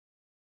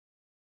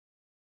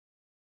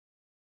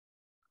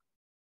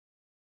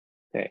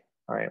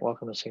All right,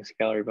 welcome to SIG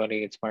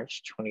everybody. It's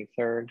March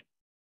 23rd.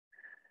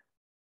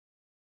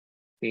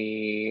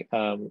 The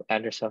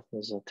add yourself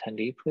as an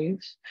attendee,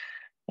 please,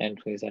 and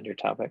please add your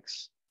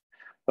topics.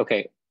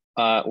 Okay,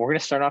 we're going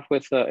to start off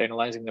with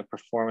analyzing the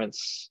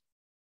performance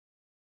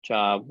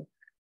job,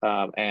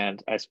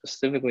 and I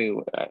specifically,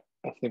 I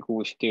think what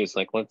we should do is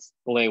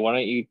Lay, why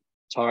don't you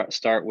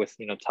start with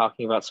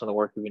talking about some of the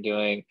work we've been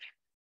doing,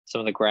 some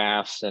of the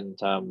graphs, and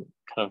kind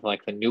of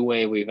like the new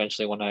way we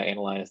eventually want to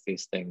analyze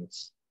these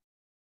things.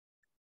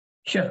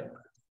 Sure.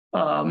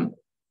 Do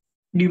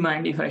you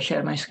mind if I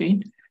share my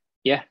screen?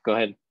 Yeah, go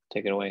ahead.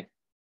 Take it away.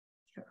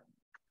 Sure.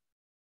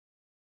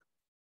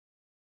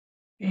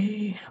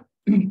 Okay.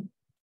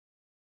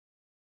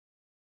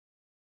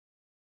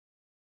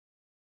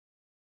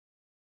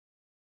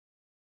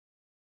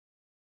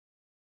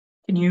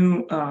 Can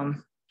you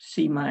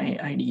see my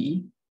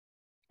IDE?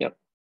 Yep.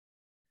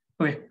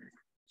 Okay.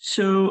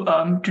 So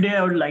today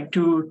I would like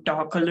to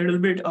talk a little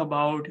bit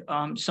about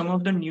some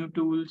of the new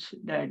tools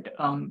that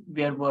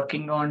we are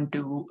working on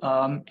to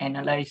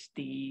analyze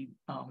the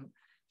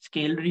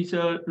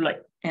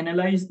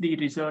analyze the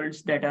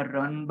results that are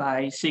run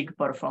by SIG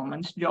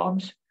performance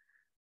jobs.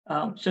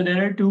 So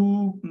there are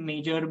two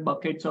major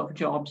buckets of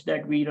jobs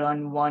that we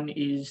run. One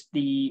is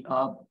the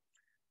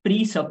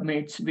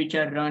pre-submits, which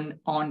are run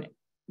on,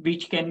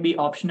 which can be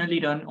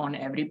optionally run on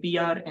every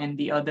PR, and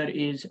the other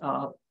is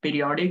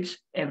periodics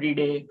every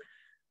day.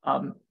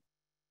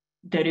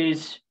 There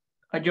is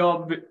a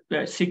job, a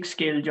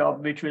 6-scale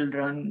job, which will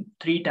run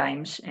 3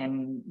 times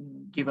and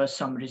give us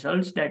some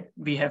results that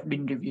we have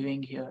been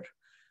reviewing here.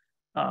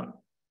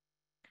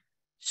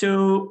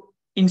 So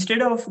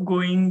instead of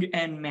going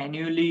and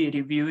manually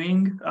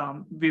reviewing,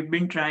 we've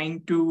been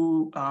trying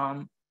to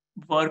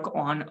work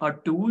on a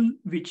tool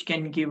which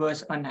can give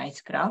us a nice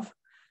graph.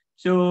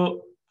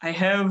 So I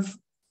have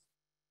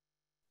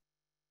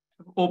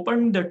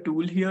opened the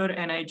tool here,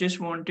 and I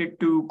just wanted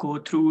to go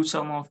through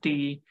some of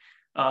the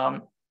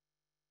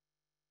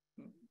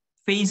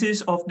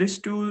phases of this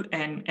tool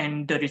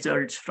and the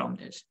results from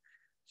this.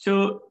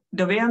 So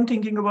the way I'm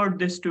thinking about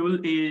this tool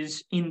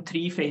is in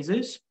 3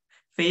 phases.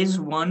 Phase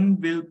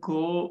 1 will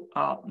go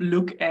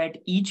look at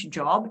each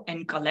job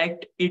and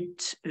collect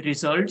its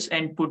results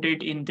and put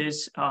it in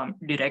this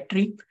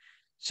directory.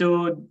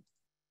 So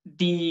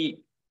the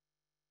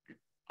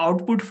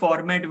output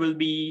format will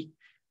be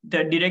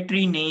the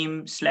directory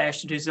name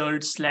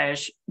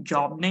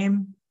 /results/job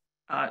name.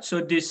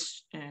 So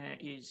this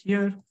is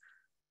here.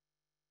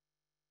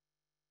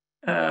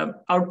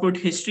 Output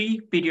history,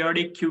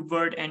 periodic,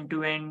 KubeWord,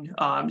 end-to-end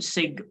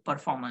SIG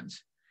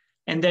performance.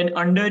 And then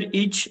under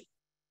each,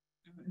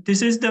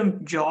 this is the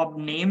job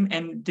name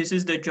and this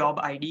is the job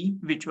ID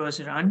which was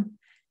run.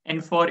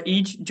 And for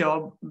each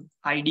job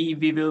ID,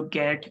 we will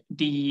get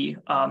the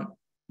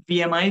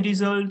VMI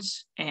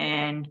results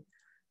and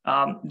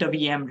the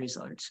VM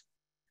results.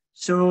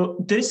 So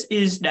this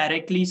is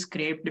directly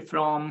scraped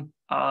from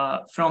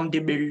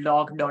the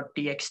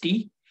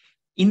build-log.txt.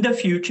 In the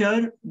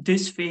future,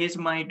 this phase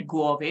might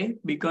go away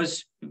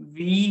because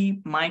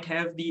we might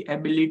have the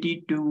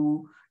ability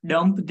to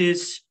dump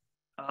this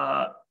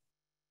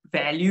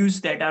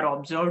values that are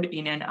observed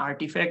in an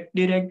artifact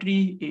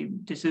directory.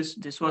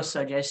 This was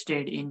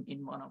suggested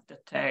in one of the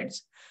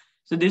threads.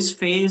 So this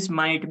phase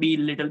might be a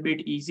little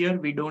bit easier.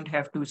 We don't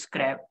have to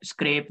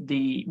scrape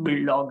the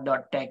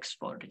build-log.txt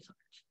for results.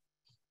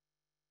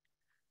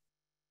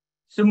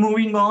 So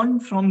moving on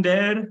from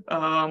there,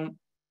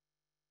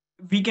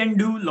 we can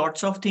do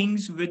lots of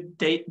things with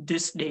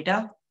this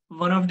data.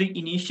 One of the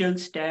initial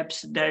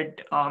steps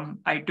that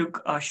I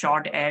took a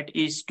shot at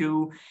is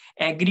to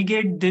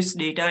aggregate this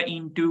data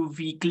into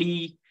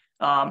weekly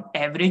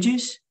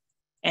averages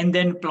and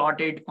then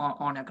plot it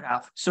on a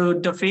graph. So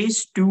the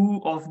phase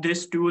 2 of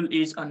this tool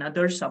is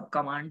another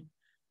subcommand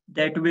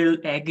that will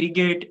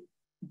aggregate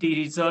the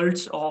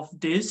results of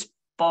this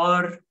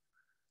per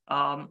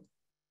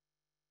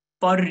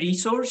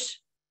resource,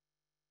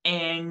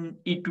 and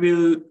it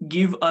will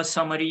give a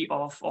summary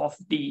of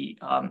the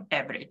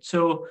average.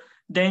 So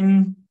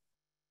then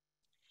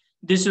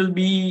this will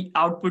be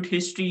output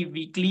history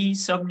weekly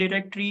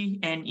subdirectory,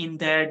 and in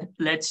that,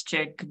 let's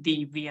check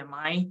the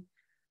VMI.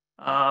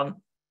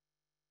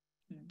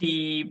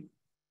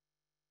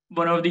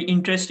 One of the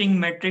interesting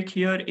metric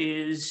here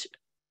is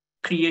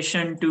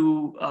creation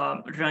to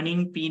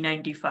running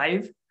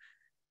P95.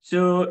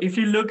 So if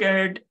you look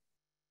at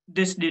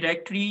this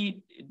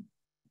directory,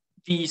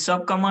 the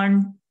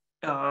subcommand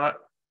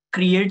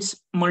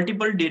creates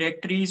multiple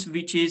directories,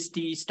 which is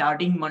the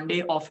starting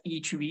Monday of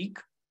each week.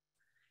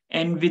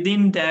 And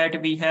within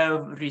that, we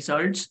have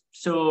results.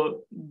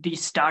 So the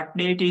start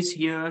date is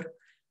here,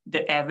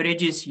 the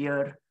average is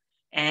here.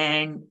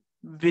 And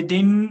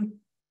within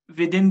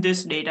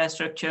this data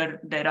structure,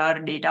 there are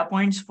data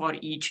points for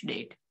each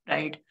date,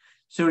 right?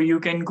 So you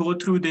can go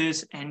through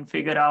this and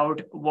figure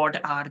out what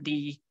are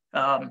the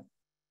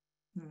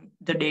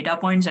data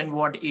points and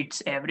what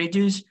its average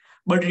is.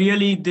 But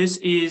really, this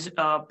is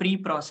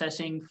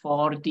pre-processing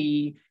for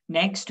the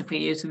next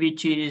phase,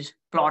 which is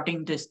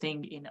plotting this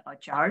thing in a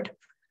chart.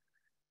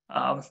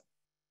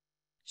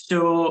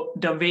 So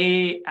the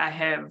way I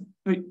have,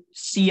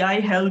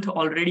 CI Health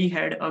already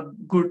had a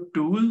good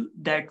tool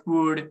that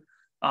would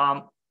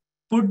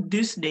put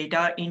this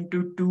data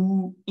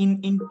into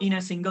in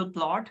a single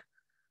plot.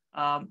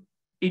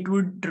 It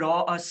would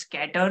draw a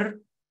scatter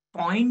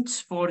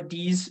points for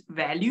these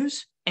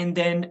values and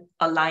then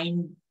a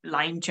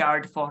line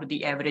chart for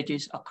the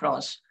averages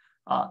across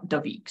the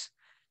weeks.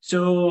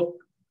 So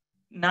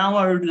now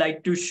I would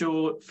like to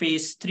show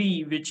phase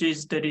 3, which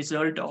is the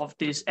result of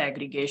this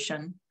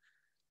aggregation.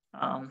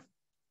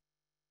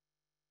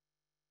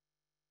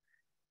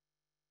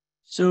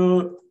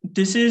 So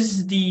this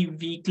is the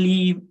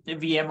weekly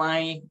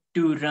VMI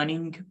to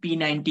running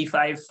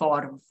P95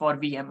 for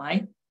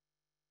VMI.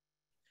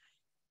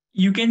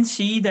 You can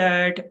see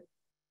that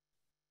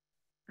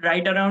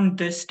right around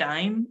this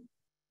time,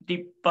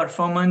 the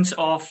performance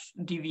of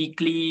the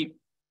weekly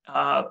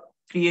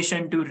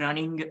creation to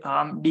running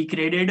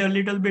degraded a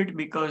little bit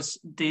because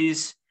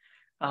these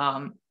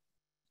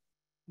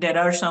there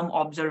are some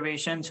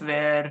observations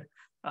where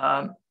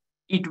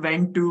it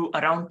went to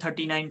around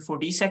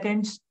 39-40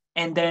 seconds.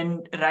 And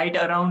then right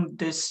around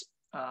this,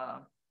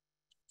 right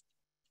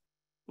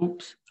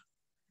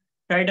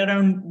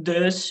around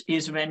this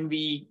is when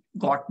we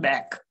got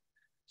back.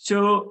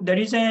 So there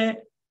is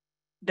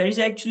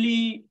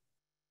actually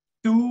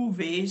two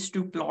ways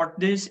to plot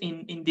this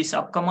in the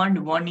subcommand.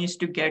 One is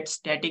to get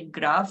static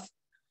graph.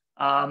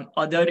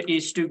 Other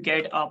is to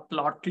get a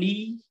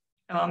plotly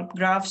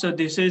graph. So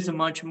this is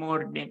much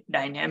more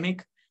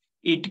dynamic.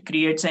 It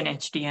creates an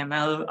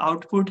HTML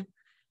output.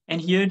 And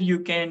here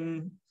you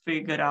can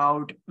figure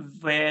out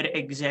where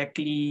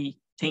exactly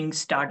things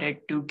started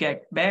to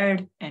get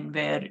bad and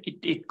where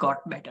it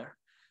got better.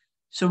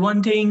 So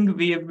one thing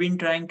we have been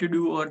trying to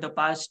do over the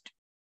past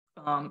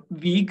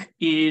week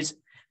is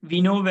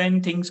we know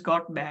when things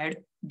got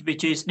bad,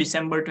 which is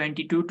December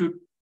 22 to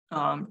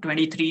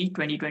 23,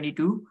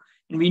 2022.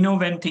 And we know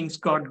when things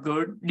got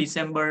good,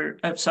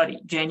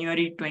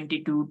 January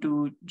 22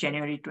 to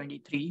January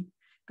 23,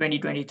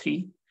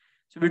 2023.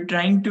 So we're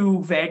trying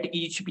to vet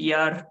each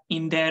PR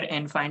in there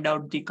and find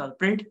out the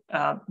culprit.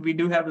 We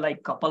do have like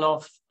a couple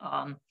of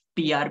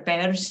PR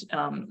pairs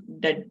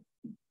that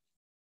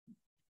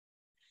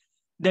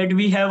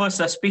we have a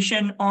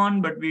suspicion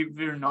on, but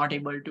we're not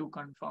able to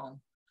confirm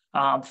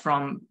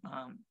from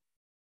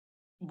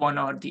one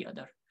or the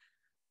other.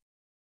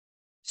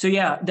 So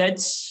yeah,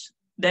 that's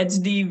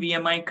the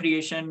VMI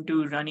creation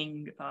to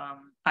running.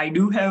 I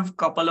do have a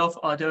couple of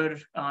other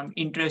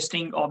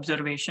interesting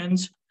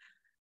observations.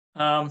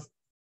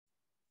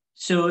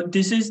 So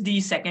this is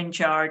the second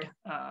chart.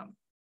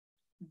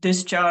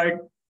 This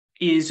chart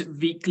is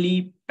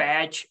weekly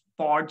patch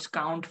pods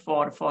count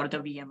for the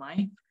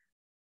VMI.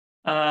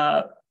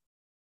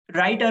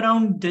 Right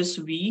around this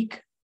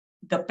week,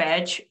 the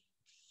patch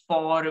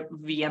for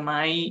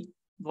VMI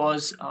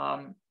was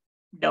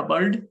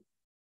doubled.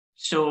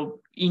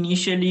 So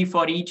initially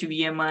for each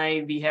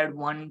VMI, we had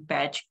one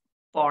patch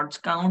pods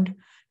count.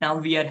 Now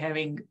we are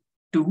having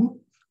two.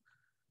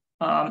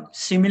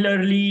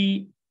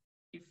 Similarly,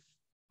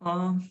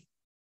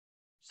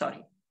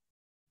 sorry,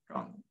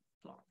 wrong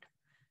plot.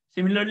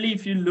 Similarly,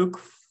 if you look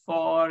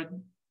for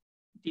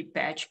the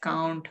patch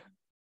count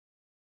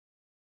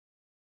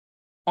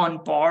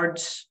on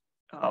pods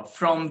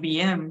from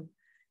VM,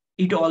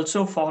 it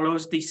also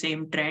follows the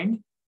same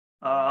trend.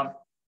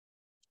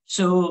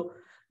 So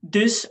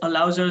this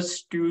allows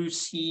us to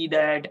see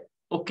that,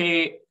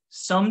 okay,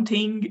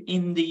 something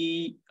in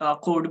the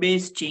code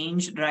base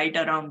changed right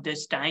around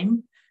this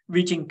time,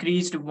 which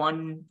increased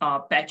one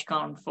patch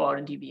count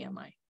for the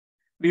VMI.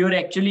 We were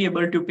actually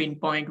able to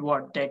pinpoint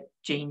what that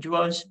change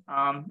was,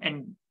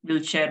 and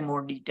we'll share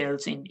more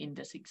details in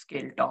the SIG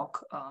scale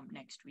talk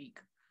next week.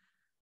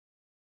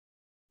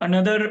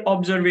 Another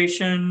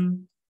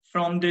observation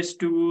from this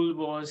tool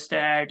was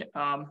that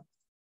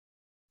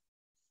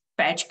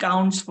patch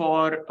counts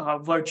for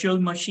virtual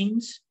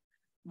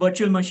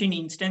machine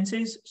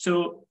instances.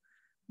 So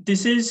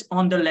this is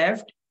on the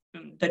left.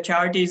 The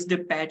chart is the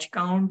patch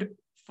count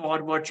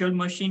for virtual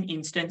machine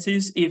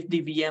instances if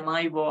the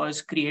VMI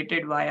was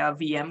created via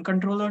VM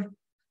controller.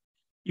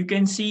 You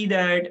can see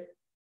that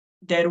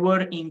there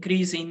were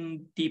increase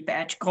in the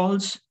patch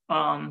calls.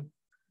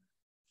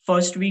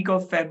 First week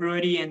of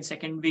February and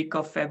second week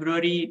of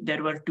February,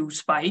 there were two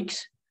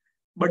spikes.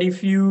 But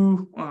if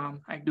you,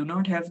 I do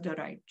not have the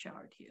right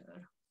chart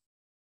here.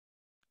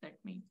 Let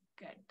me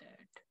get that.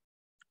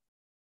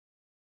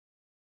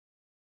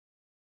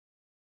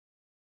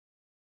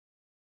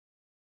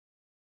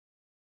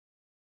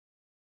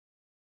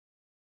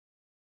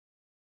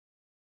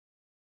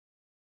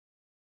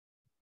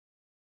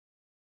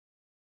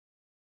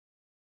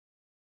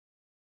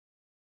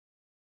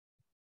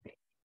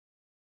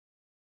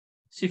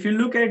 So if you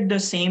look at the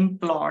same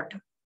plot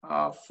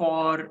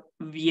for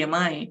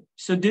VMI,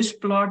 so this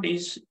plot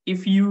is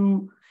if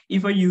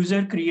a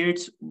user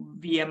creates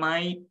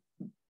VMI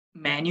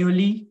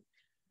manually,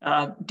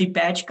 the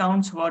patch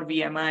counts for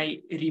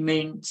VMI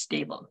remain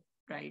stable,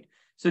 right?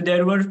 So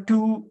there were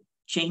two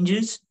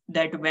changes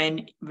that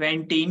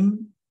went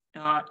in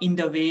in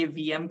the way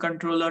VM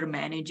controller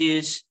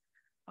manages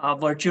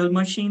virtual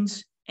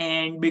machines.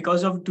 And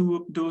because of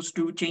those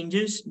two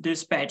changes,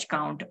 this patch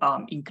count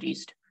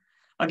increased.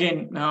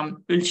 Again,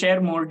 we'll share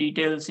more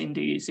details in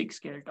the SIG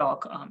scale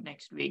talk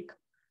next week.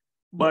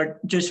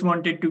 But just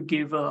wanted to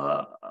give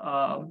a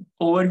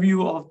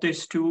overview of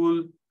this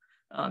tool,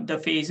 the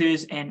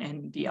phases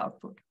and the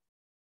output.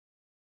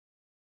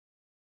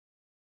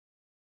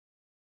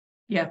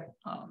 Yeah.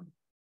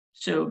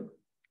 So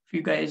if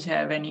you guys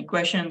have any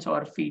questions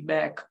or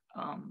feedback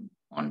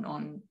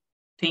on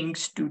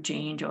things to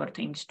change or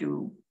things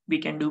we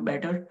can do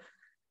better,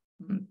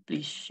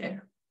 please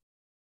share.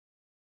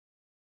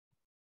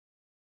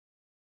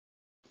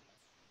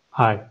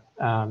 Hi,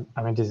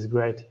 this is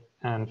great,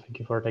 and thank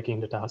you for taking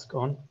the task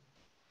on.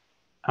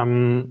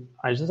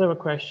 I just have a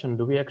question.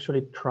 Do we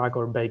actually track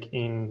or bake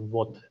in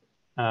what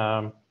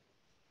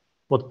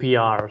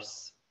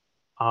PRs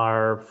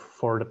are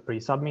for the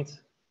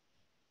pre-submits?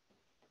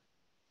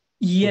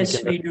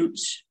 Yes, we do.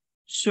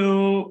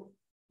 So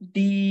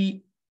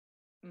the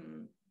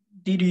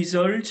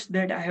results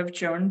that I have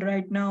churned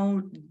right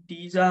now,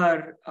 these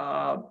are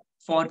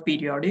for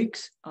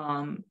periodics.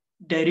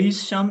 There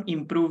is some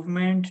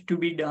improvement to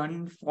be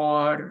done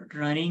for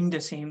running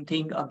the same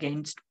thing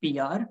against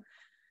PR.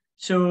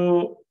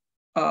 So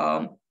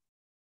the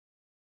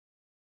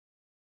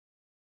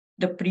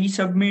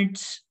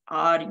pre-submits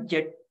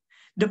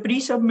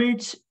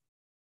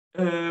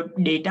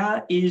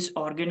data is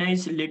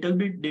organized a little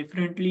bit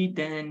differently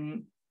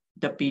than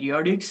the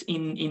periodics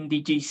in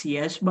the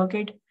GCS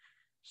bucket.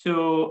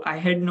 So I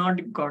had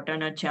not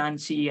gotten a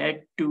chance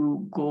yet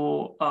to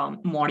go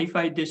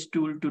modify this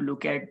tool to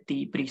look at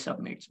the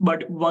pre-submits.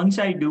 But once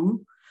I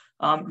do,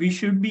 we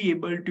should be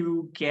able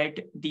to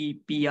get the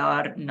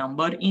PR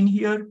number in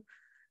here.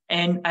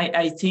 And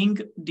I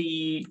think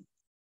the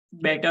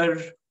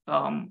better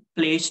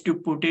place to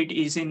put it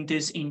is in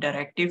this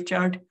interactive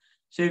chart.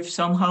 So if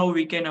somehow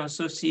we can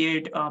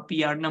associate a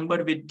PR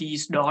number with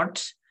these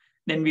dots,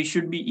 then we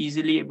should be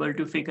easily able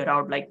to figure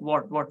out like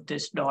what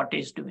this dot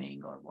is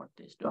doing or what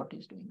this dot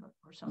is doing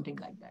or something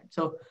like that.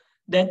 So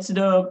that's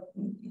the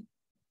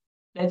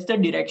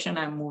direction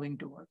I'm moving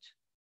towards.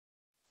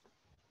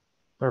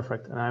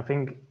 Perfect. And I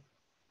think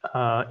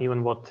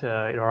even what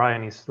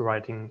Ryan is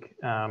writing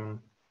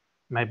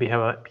maybe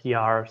have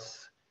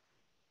PRs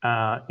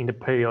in the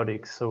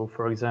periodics. So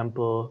for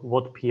example,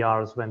 what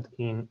PRs went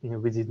in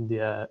within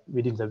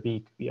the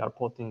week we are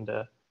plotting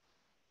the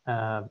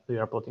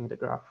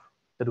graph.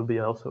 That would be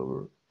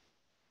also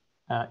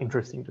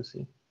interesting to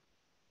see.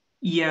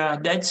 Yeah,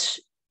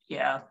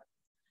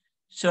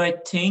 so I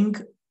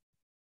think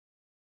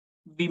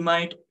we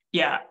might,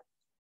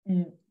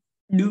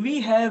 do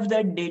we have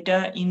that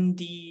data in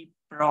the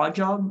pro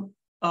job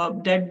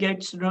that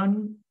gets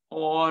run,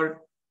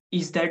 or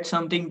is that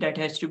something that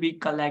has to be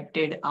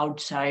collected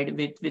outside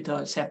with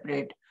a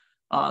separate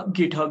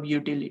GitHub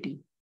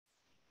utility?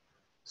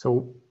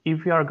 So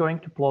if we are going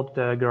to plot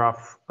the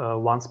graph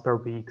once per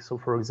week, so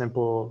for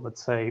example,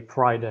 let's say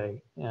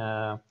Friday,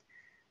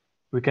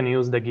 we can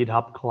use the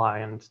GitHub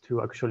client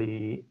to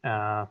actually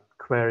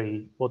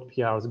query what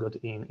PRs got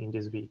in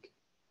this week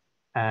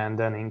and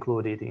then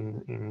include it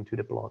into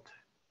the plot.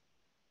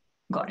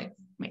 Got it.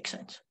 Makes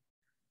sense.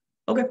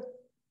 Okay.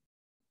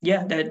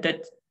 Yeah,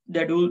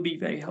 that will be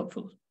very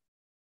helpful.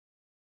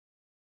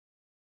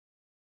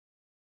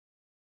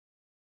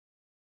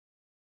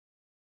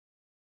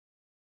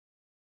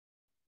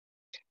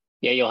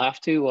 Yeah, you'll have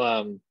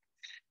to.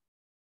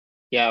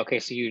 Yeah. Okay.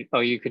 So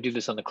you could do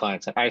this on the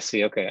client side. I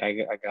see. Okay.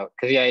 I got.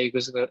 Because yeah, I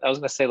was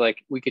gonna say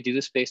like we could do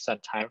this based on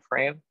time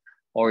frame,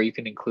 or you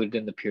can include it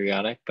in the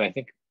periodic. But I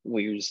think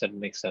what you just said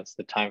makes sense.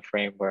 The time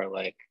frame where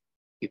like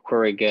you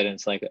query Git and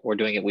it's like we're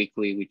doing it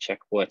weekly. We check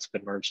what's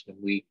been merged in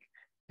a week.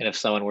 And if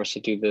someone were to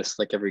do this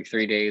like every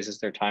 3 days is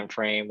their time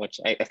frame, which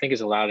I think is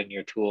allowed in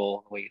your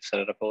tool, the way you set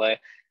it up, away,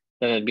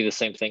 then it'd be the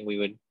same thing. We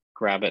would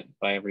grab it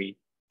by every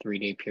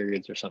 3-day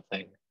periods or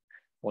something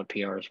when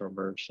PRs were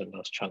merged in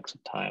those chunks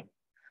of time.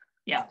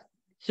 Yeah.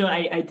 So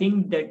I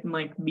think that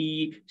might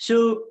be,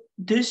 so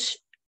this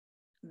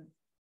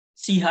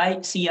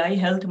CI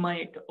health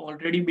might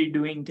already be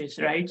doing this,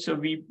 right? So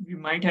we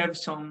might have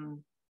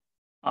some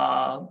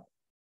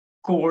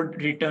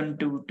code written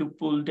to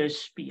pull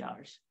this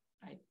PRs.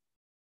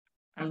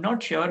 I'm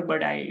not sure,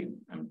 but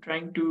I'm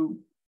trying to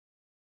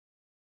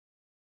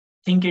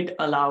think it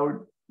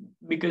aloud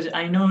because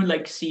I know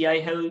like CI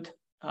health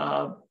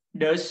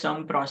does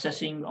some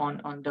processing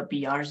on the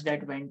PRs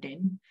that went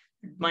in.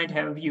 It might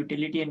have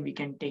utility and we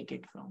can take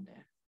it from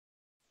there.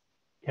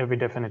 Yeah, we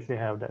definitely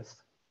have this.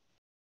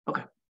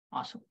 Okay,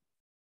 awesome.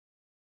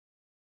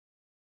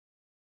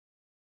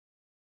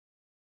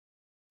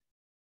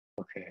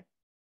 Okay.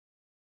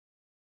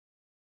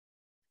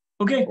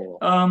 Okay. Cool.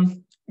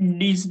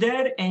 Is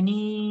there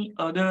any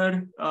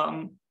other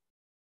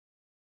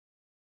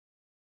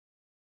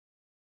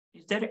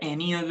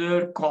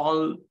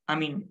call? I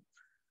mean,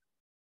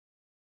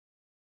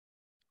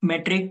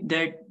 metric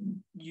that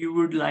you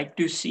would like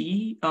to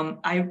see.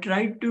 I've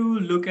tried to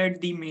look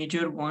at the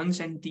major ones,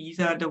 and these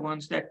are the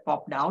ones that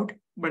popped out,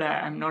 but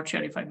I'm not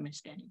sure if I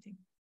missed anything.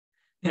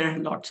 There are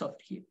lots of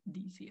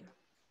these here.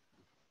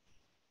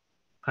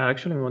 I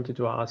actually wanted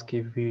to ask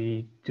if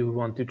we do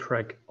want to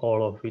track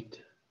all of it.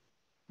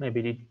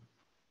 Maybe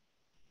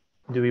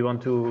do we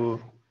want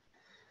to,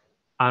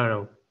 I don't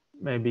know,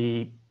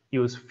 maybe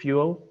use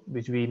fuel,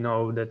 which we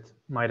know that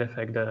might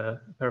affect the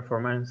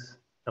performance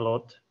a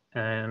lot,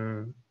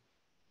 and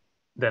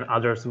then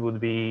others would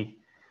be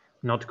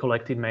not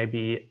collected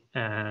maybe,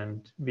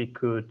 and we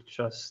could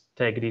just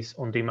take this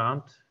on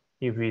demand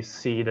if we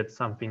see that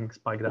something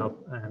spiked up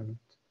and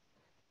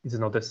it's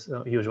not as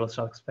usual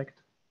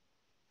suspect.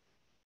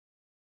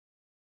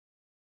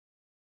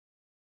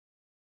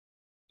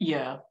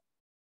 Yeah,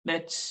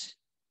 that's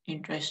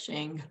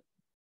interesting.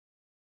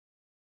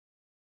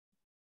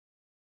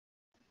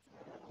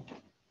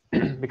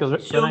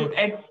 Because so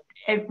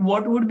at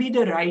what would be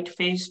the right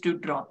phase to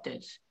drop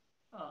this?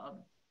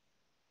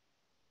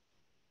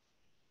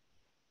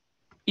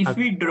 If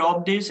we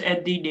drop this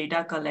at the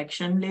data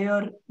collection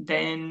layer,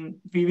 then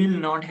we will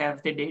not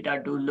have the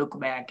data to look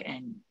back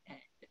and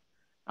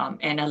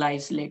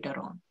analyze later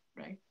on,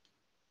 right?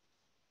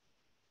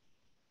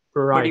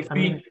 Right. But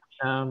if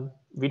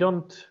we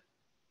don't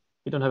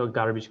have a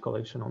garbage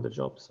collection on the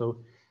job,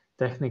 so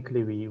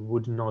technically we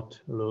would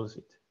not lose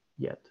it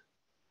yet.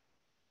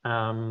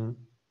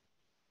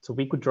 So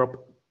we could drop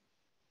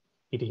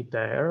it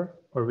there,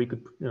 or we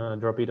could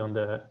drop it on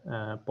the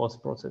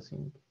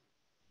post-processing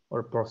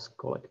or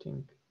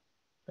post-collecting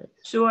phase.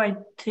 So I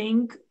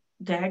think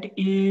that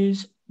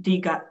is the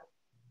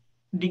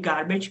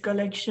garbage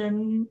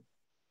collection.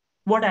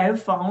 What I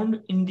have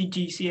found in the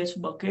GCS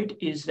bucket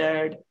is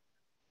that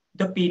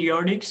the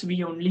periodics,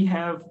 we only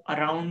have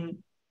around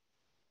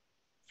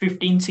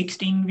 15,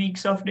 16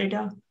 weeks of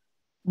data,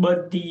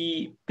 but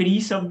the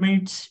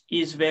pre-submits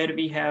is where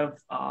we have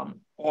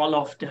all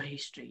of the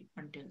history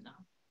until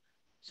now.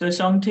 So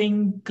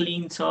something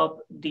cleans up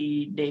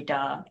the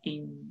data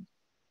in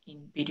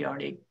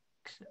periodic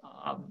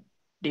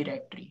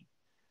directory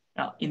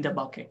in the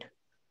bucket.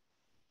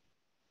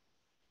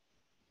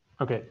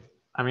 Okay.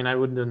 I mean, I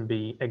wouldn't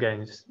be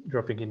against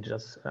dropping it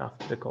just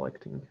after the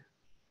collecting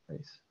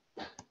phase.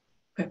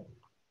 Okay.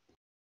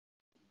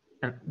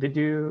 And did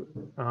you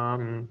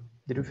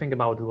think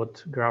about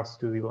what graphs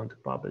do we want to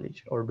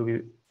publish, or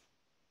do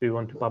we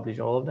want to publish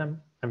all of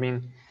them? I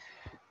mean,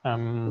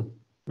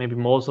 maybe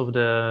most of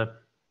the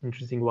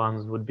interesting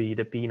ones would be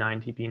the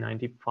P90,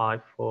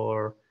 P95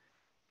 for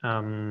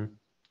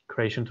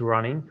creation to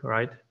running,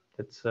 right?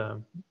 That's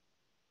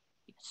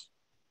yes.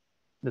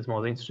 That's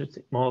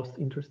most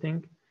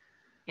interesting.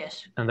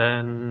 Yes. And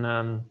then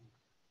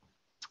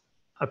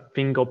I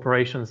think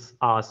operations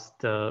as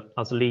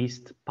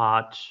least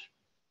patch,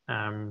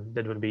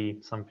 that would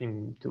be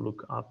something to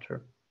look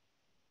after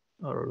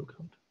or look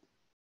at.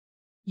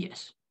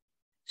 Yes.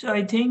 So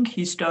I think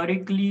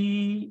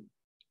historically,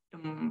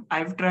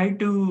 I've tried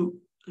to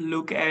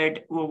look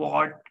at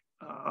what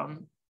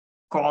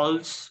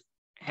calls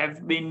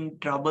have been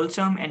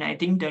troublesome, and I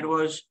think there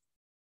was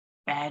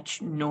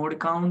patch node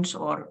counts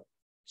or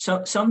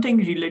something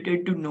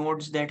related to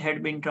nodes that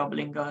had been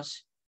troubling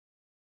us.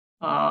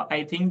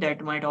 I think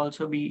that might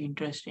also be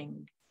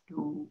interesting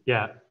to.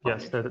 Yeah,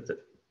 yes,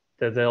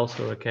 that's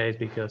also the case,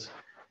 because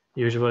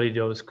usually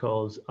those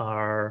calls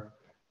are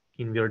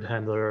in weird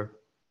handler,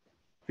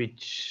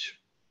 which,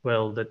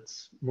 well,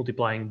 that's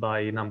multiplying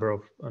by number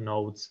of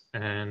nodes,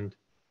 and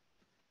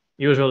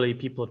usually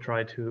people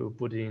try to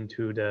put it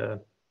into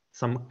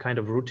some kind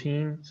of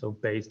routine, so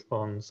based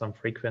on some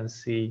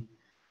frequency,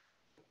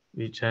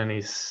 which then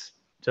is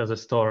just a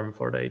storm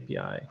for the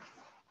API.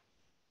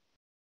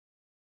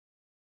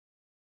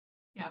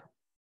 Yeah.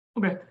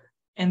 Okay.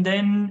 And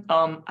then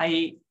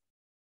I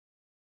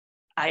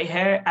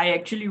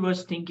actually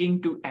was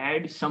thinking to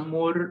add some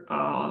more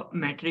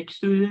metrics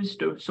to this.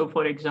 So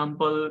for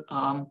example,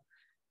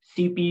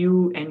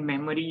 CPU and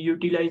memory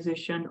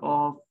utilization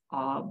of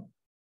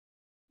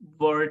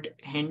word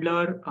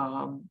handler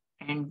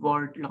and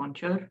word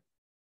launcher.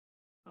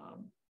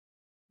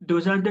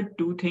 Those are the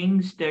two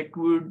things that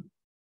would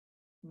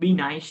be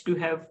nice to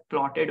have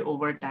plotted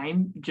over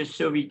time, just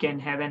so we can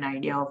have an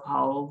idea of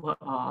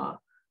how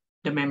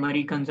the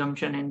memory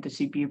consumption and the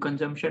CPU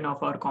consumption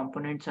of our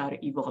components are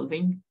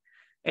evolving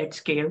at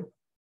scale.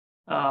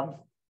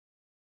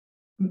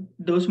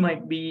 Those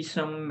might be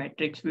some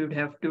metrics we would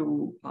have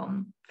to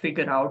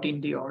figure out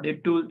in the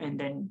audit tool and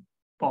then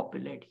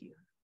populate here.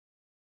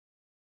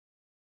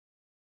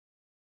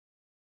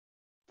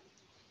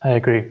 I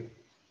agree.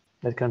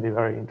 That can be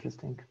very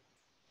interesting.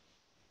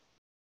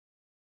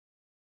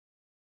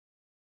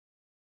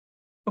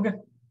 Okay.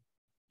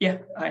 Yeah,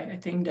 I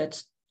think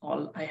that's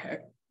all I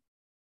had.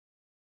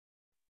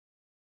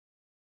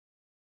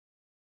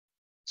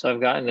 So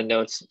I've gotten the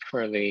notes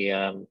for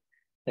the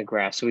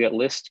graph. So we got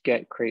list,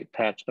 get, create,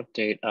 patch,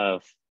 update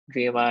of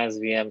VMIs,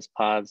 VMs,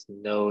 pods,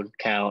 node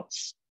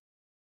counts.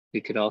 We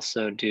could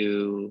also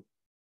do,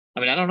 I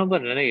mean, I don't know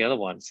about any of the other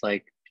ones,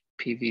 like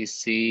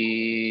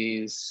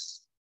PVCs.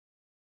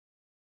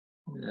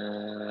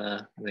 I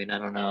mean, I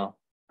don't know.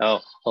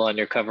 Oh, hold on.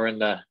 You're covering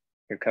the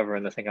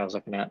thing I was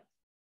looking at.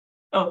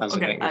 Oh, I was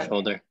okay. looking at your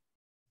folder.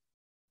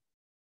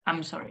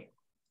 I'm sorry.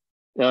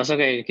 No, it's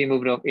okay. Can you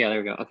move it up? Yeah,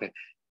 there we go. Okay.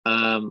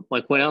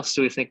 Like what else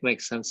do we think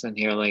makes sense in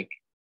here? Like,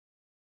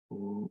 I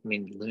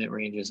mean, limit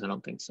ranges, I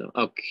don't think so.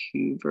 Oh,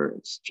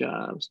 keywords,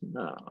 jobs,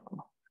 no.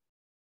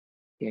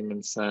 Game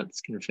and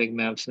sets, config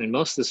maps. I mean,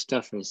 most of this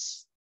stuff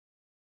is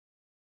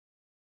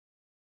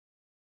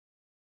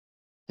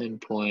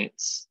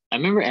endpoints. I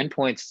remember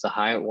endpoints is a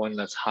high one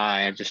that's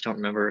high. I just don't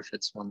remember if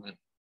it's one that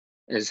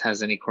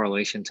has any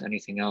correlation to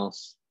anything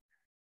else.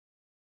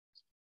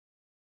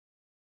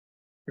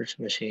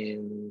 Virtual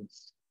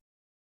machines.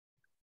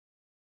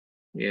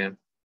 Yeah.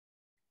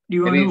 Do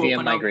you Maybe want to VM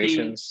open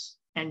migrations.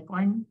 up the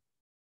endpoint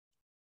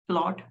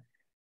plot?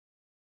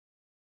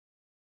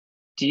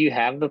 Do you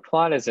have the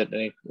plot? Is there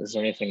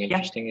anything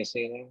interesting you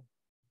see there?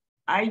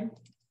 I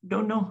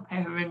don't know. I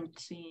haven't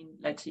seen.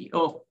 Let's see.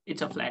 Oh,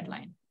 it's a flat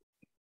line.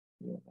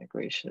 Yeah,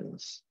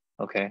 migrations.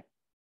 Okay.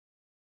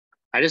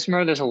 I just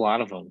remember there's a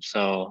lot of them.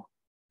 So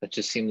it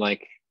just seemed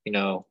like, you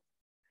know,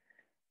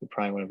 we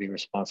probably want to be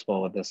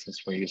responsible with this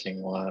since we're using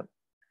a lot.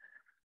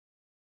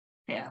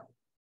 Yeah.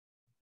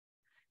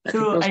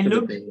 So I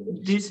looked,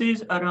 this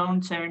is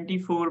around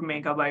 74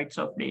 megabytes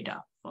of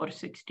data for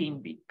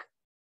 16 week.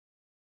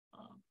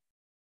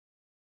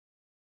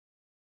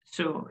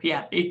 So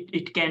yeah,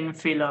 it can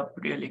fill up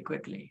really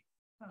quickly.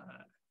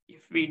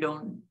 If we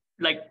don't,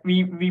 like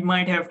we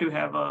might have to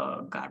have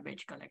a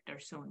garbage collector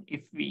soon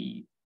if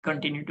we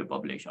continue to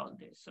publish all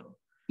this. So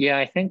yeah,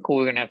 I think what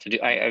we're gonna have to do,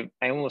 I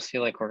almost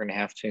feel like we're gonna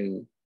have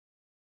to,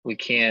 we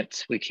can't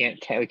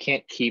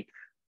keep,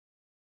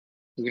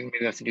 we're gonna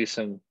maybe have to do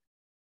some,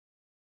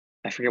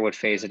 I forget what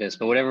phase it is,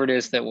 but whatever it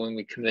is that when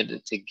we commit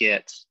it to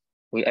Git,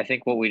 I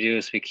think what we do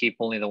is we keep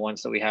only the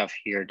ones that we have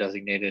here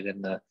designated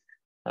in the,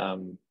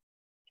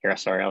 here,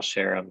 sorry, I'll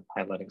share, I'm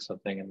highlighting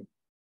something and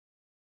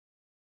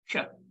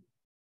sure.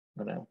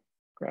 I'm gonna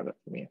grab it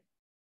from you.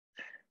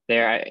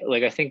 There,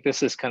 I think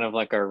this is kind of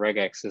like our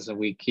regexes, and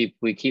we keep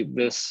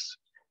this,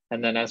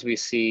 and then as we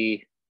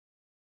see,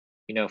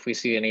 you know, if we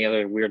see any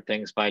other weird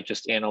things by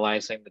just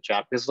analyzing the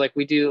job, because like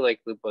we do, like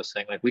Luke was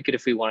saying, like we could,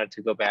 if we wanted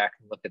to go back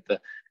and look at the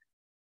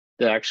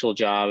actual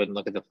job and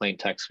look at the plain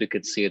text, we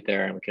could see it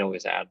there, and we can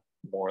always add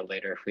more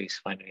later if we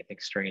find anything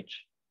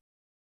strange.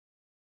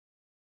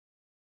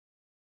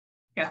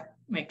 Yeah,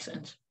 makes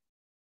sense.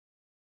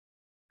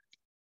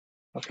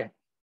 Okay.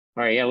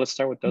 All right, yeah, let's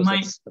start with those.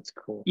 That's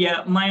cool.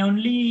 Yeah, my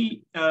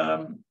only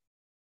thought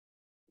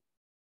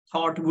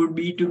would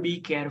be to be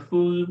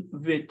careful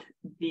with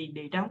the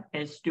data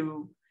as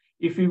to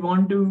if we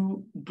want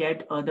to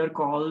get other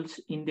calls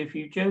in the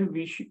future,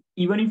 we should,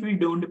 even if we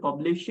don't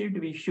publish it,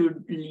 we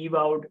should leave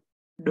out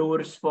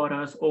doors for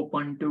us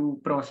open to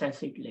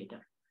process it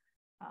later.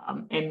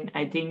 And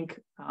I think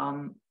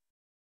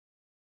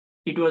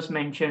it was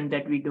mentioned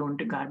that we don't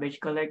garbage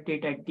collect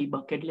it at the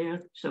bucket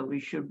layer, so we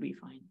should be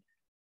fine.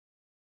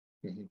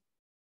 Mm-hmm.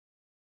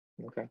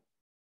 Okay.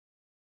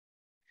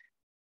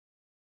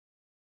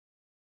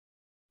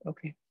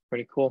 Okay,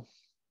 pretty cool.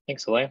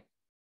 Thanks, Alea.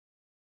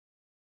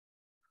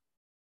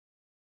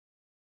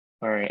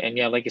 All right, and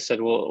yeah, like you said,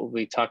 we'll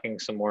be talking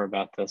some more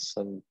about this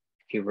in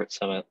Hubert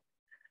Summit.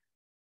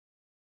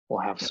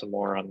 We'll have some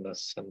more on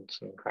this and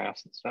some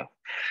graphs and stuff.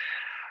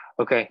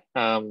 Okay,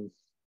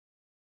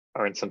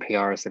 or in some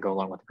PRs that go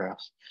along with the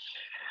graphs.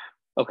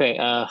 Okay,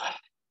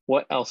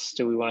 what else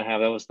do we want to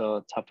have? That was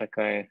the topic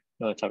I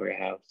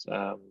have.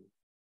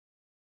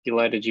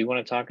 Eli, did you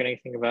want to talk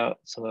anything about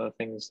some of the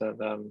things that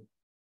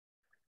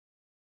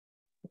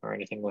or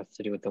anything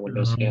to do with the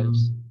Windows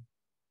VMs?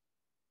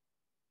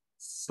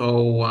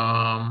 So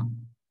I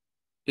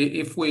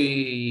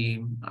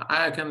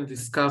can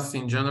discuss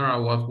in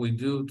general what we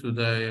do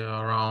today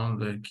around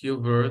the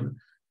KubeVirt.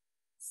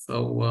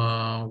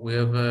 So we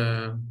have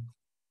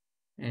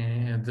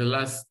the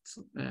last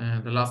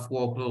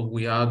workload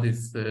we had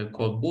is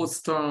called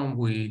Bootstorm.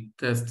 We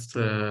test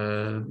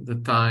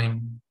the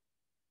time.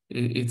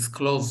 It's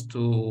close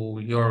to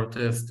your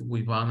test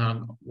with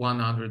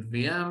 100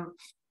 VM.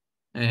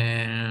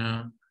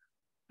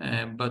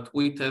 But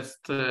we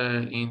test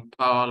in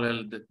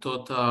parallel the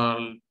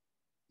total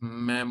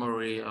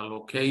memory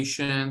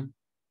allocation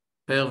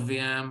per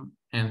VM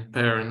and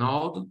per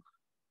node,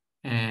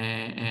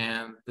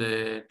 and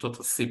the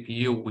total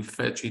CPU, we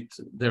fetch it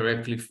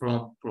directly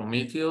from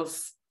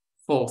Prometheus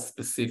for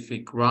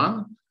specific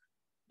run,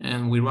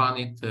 and we run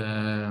it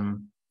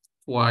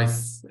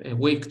twice a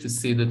week to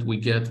see that we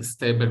get a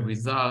stable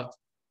result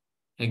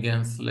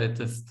against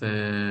latest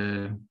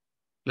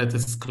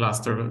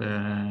cluster,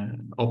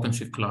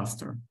 OpenShift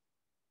cluster.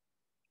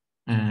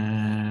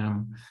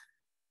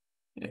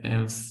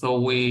 So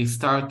we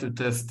start to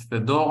test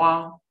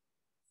Fedora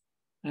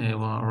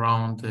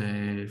around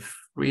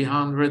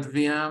 300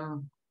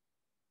 VM.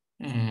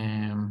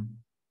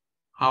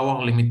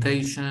 Our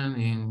limitation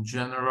in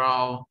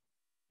general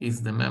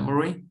is the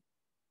memory.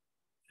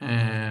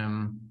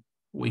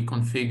 We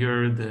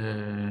configure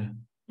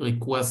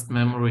request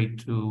memory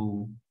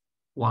to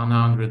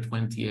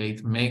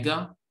 128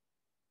 mega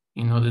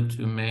in order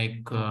to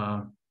make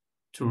to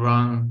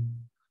run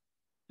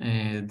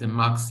the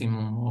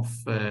maximum of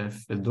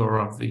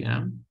Fedora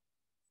VM.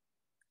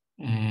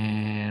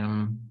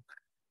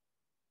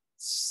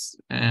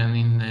 And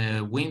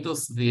in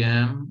Windows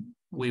VM,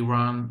 we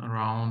run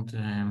around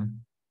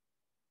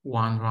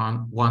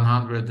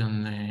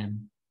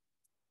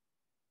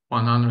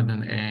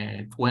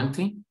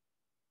 120.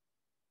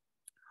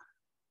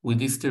 We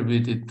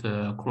distribute it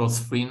across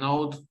 3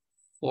 nodes,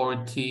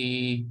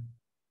 40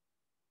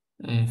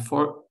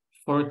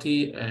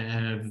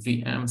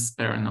 VMs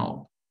per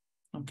node.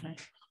 Okay.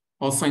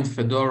 Also in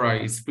Fedora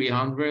is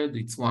 300,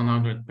 it's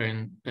 100 per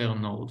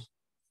node.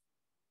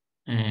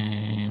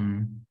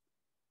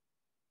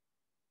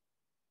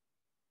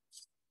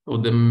 So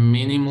the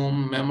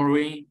minimum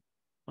memory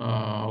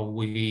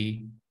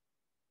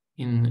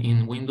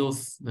in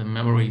Windows, the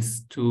memory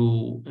is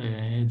 2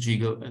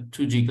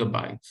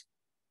 gigabytes.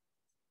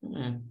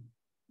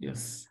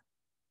 Yes,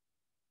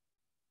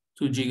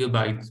 2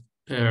 gigabytes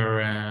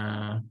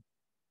per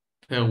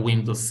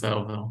Windows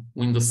Server.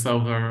 Windows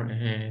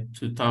Server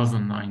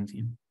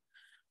 2019.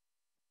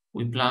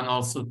 We plan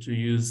also to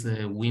use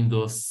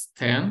Windows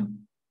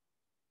 10.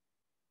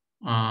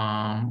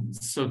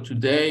 So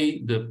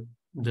today,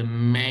 the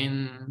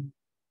main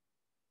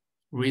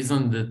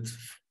reason that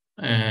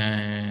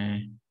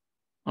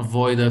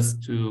avoid us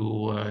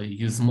to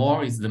use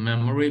more is the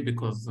memory,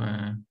 because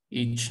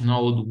each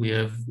node we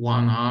have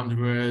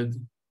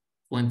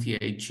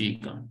 128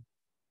 giga.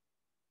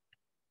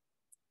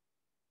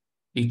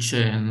 Each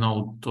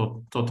node,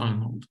 total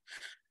node.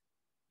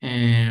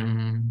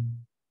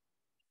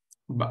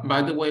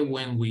 By the way,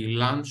 when we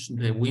launch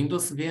the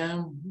Windows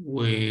VM,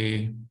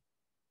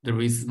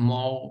 there is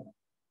more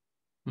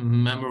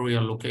memory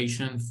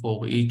allocation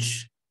for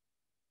each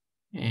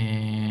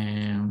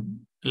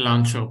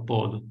launcher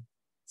pod.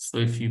 So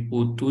if you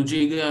put 2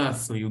 giga,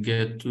 so you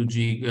get 2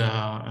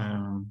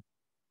 giga,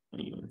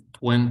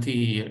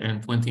 20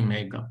 and 20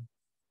 mega.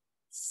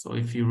 So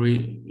if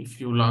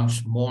you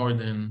launch more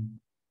than,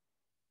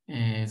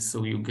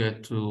 so you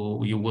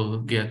will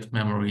get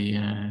memory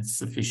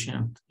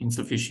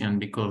insufficient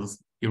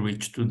because you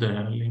reach to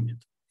the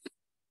limit.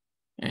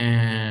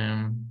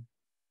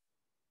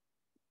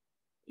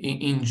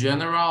 In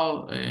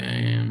general,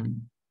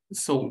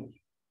 so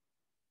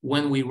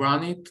when we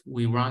run it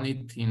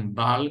in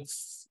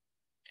bulks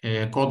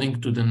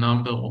according to the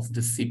number of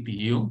the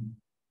CPU.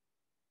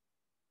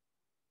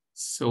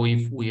 So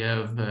if we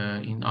have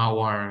in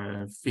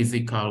our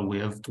physical, we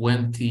have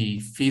 20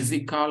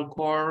 physical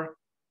core,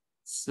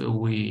 so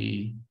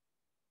we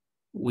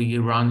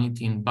run it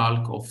in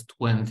bulk of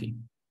 20.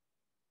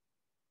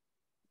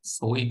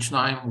 So each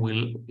time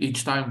we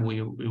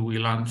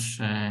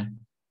launch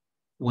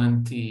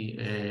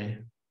 20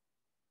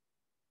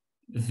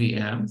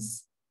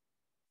 VMs.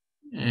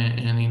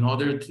 And in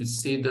order to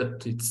see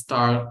that it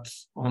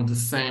starts on the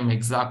same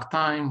exact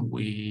time,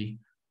 we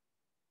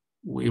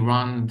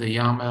run the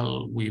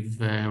YAML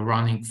with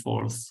running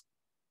false.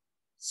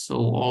 So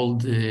all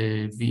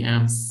the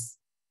VMs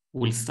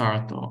will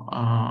start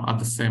at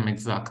the same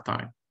exact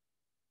time.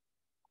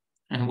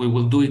 And we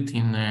will do it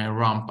in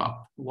ramp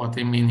up. What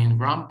I mean in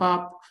ramp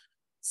up,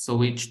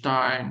 so each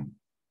time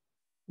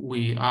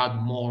we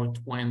add more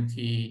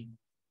 20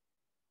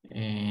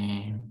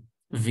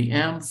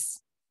 VMs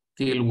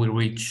till we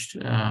reach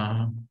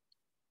in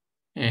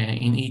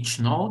each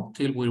node,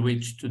 till we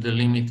reach to the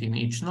limit in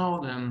each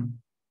node, and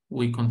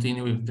we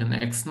continue with the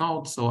next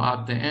node. So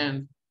at the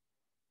end,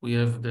 we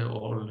have the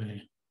all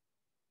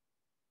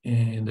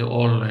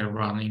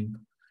running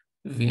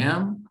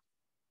VM.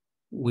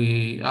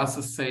 We, as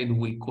I said,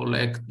 we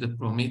collect the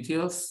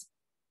Prometheus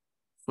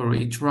for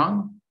each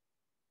run,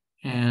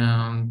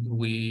 and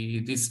we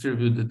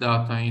distribute the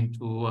data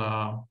into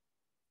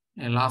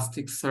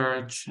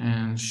Elasticsearch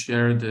and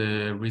share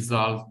the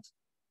result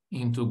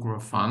into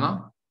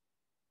Grafana.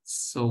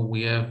 So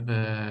we have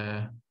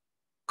a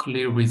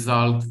clear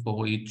result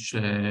for each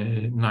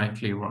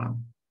nightly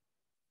run.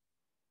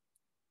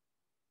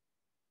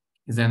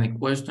 Is there any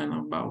question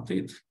about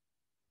it?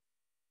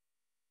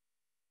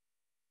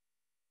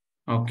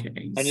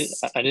 Okay.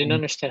 I didn't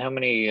understand how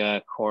many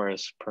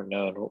cores per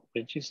node. What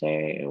did you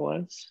say it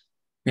was?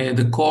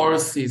 The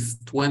cores is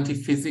 20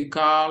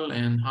 physical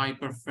and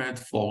hyperthread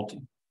 40.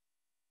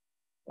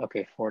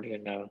 Okay, 40 a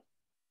node,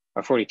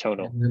 or 40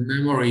 total.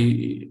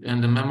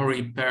 And the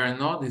memory per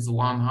node is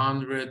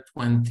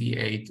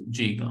 128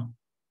 giga.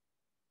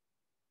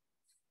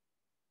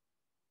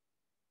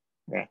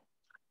 Yeah.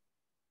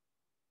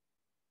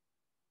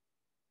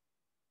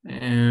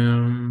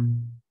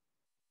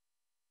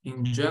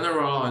 In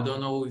general, I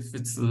don't know if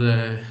it's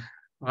the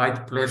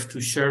right place to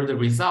share the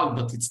result,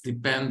 but it's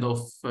depend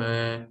of.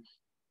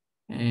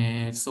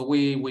 So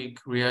we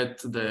create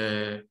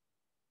the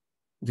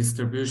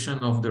distribution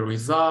of the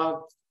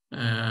result,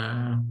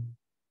 and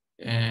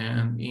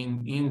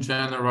in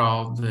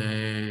general,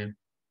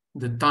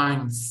 the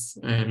times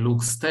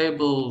look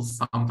stable.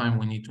 Sometimes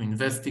we need to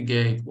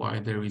investigate why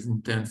there is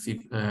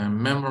intensive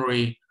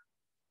memory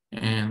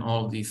and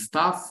all this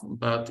stuff.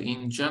 But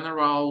in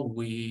general,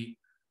 we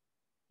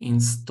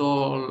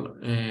install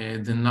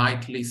the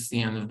nightly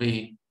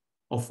CNV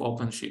of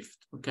OpenShift.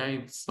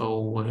 Okay, so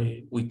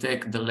we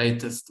take the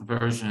latest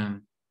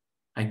version.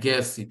 I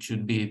guess it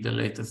should be the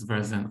latest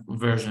version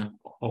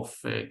of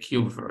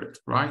KubeVirt,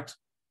 right?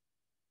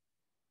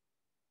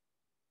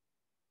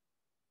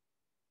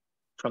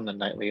 From the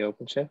nightly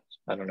OpenShift?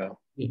 I don't know.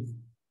 Yeah.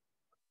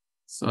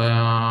 So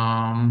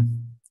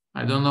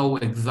I don't know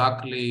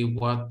exactly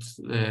what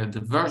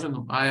the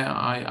version.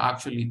 I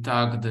actually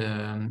tagged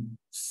the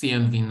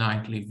CNV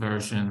nightly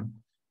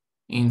version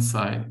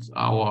inside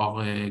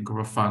our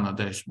Grafana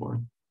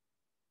dashboard.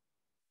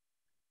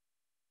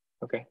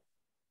 Okay.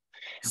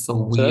 So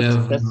we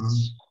have.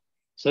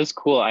 That's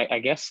cool. I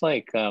guess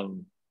like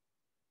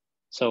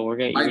so we're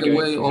gonna. By You're the doing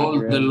way,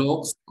 300.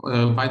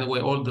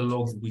 all the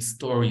logs we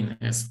store in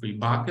S3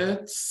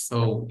 buckets.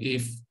 So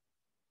if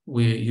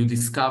you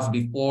discussed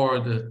before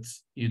that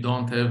you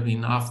don't have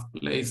enough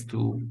place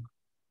to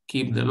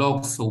keep the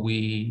logs, so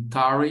we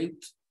tar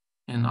it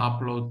and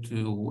upload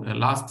to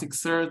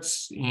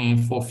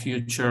Elasticsearch for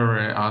future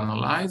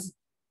analyze.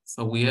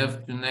 So we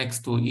have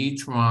next to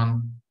each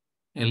one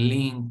a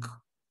link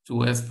to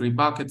S3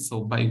 bucket.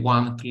 So by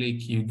one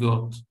click, you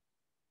got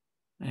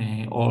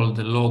all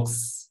the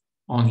logs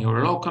on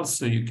your local,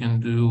 so you can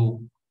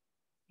do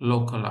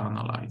local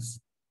analyze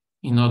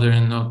in order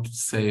not to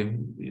save,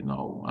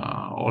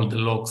 all the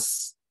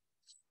logs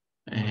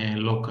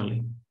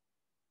locally.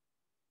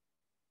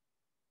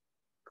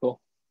 Cool.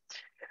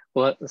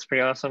 Well, that's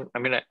pretty awesome. I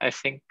mean, I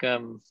think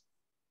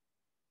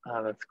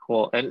that's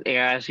cool. And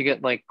yeah, as you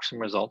get like some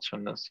results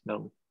from this,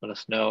 let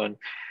us know. And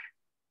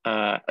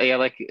yeah,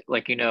 like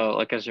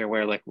as you're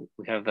aware, like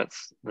we have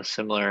the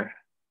similar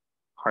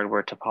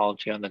hardware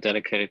topology on the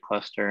dedicated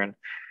cluster, and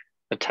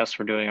the tests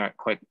we're doing aren't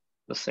quite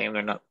the same.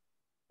 They're not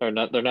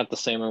the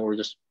same, and we're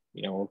just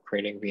we're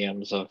creating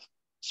VMs of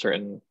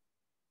certain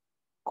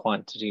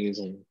quantities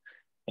and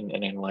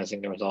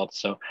analyzing the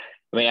results. So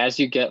I mean, as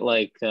you get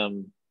like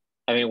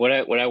I mean, what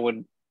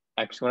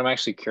I'm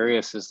actually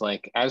curious is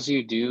like as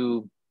you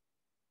do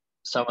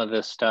some of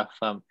this stuff,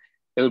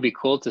 it would be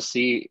cool to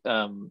see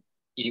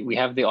we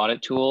have the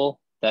audit tool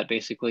that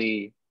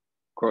basically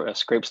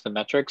scrapes the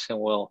metrics and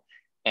will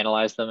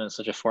analyze them in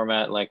such a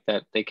format like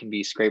that they can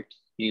be scraped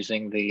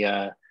using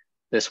the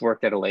this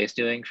work that LA is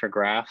doing for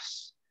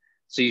graphs.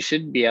 So you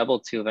should be able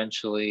to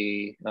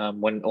eventually,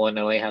 when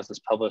LA has this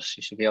published,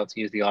 you should be able to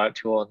use the audit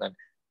tool and then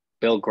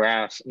build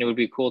graphs. And it would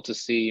be cool to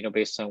see,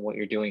 based on what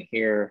you're doing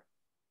here,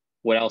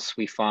 what else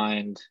we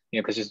find,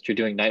 because you're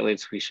doing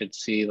nightlies, we should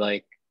see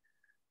like,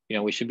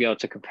 we should be able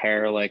to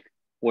compare like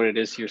what it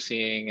is you're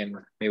seeing, and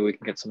maybe we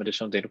can get some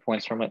additional data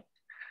points from it.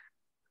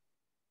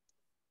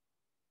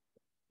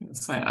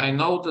 Yes, I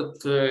know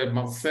that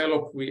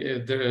Marcelo,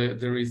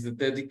 there is a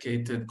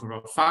dedicated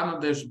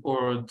Grafana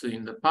dashboard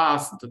in the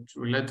past that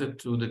related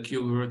to the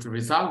KubeVirt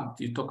result.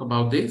 Do you talk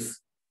about this?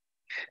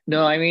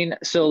 No, I mean,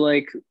 so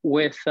like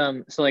with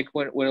so like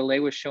what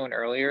Alay was showing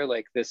earlier,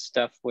 like this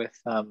stuff with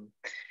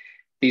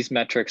these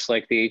metrics,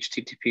 like the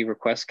HTTP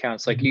request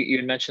counts, like you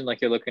had mentioned,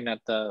 like you're looking at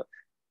the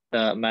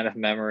amount of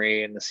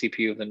memory and the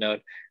CPU of the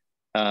node,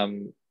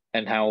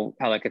 and how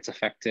that gets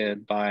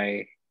affected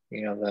by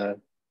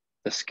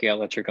the scale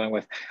that you're going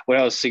with. What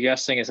I was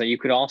suggesting is that you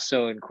could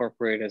also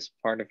incorporate as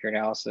part of your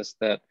analysis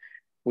that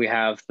we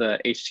have the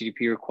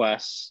HTTP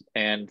requests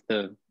and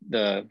the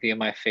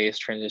VMI phase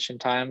transition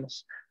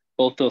times.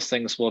 Both those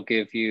things will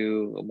give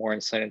you more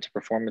insight into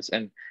performance.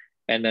 And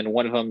then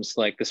one of them's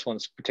like, this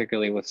one's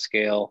particularly with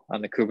scale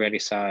on the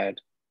Kubernetes side.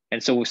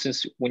 And so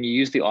since when you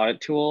use the audit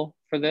tool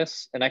for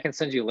this, and I can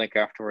send you a link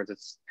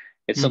afterwards,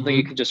 it's something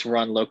you can just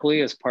run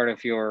locally as part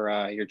of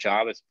your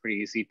job. It's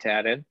pretty easy to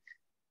add in.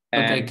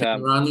 But I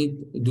can run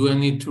it. Do I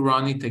need to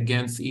run it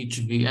against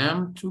each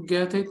VM to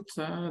get it,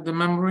 the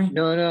memory?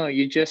 No.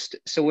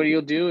 So what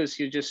you'll do is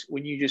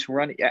when you just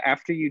run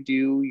after you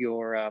do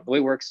your, the way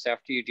it works is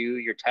after you do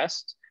your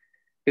test,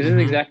 because this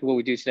is exactly what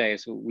we do today.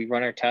 So we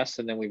run our tests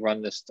and then we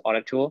run this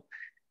audit tool.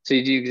 So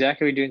you do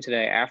exactly what you're doing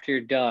today. After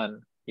you're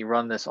done, you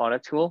run this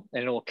audit tool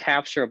and it will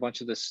capture a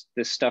bunch of this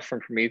stuff from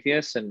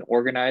Prometheus and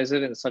organize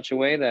it in such a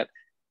way that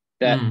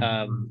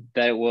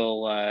it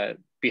will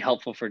be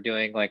helpful for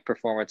doing like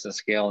performance and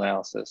scale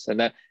analysis. And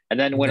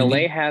then when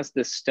Alay has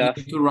this stuff,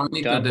 you need to run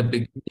it at the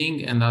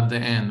beginning and at the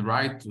end,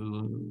 right?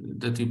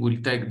 That it will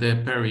take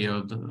the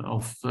period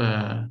of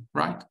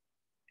right.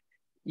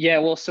 Yeah.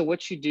 Well, so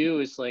what you do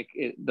is like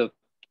the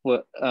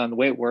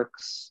way it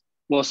works.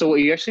 Well, so what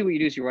you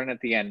do is you run it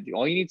at the end.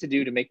 All you need to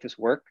do to make this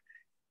work,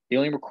 the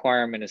only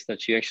requirement is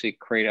that you actually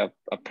create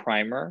a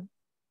primer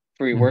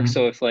for your work.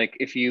 So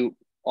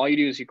all you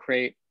do is you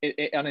create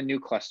it on a new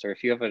cluster.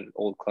 If you have an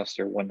old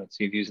cluster, one that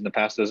you've used in the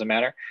past, doesn't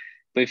matter.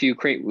 But if you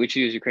create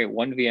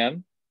one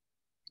VM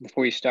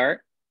before you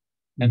start,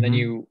 and then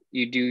you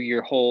do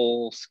your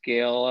whole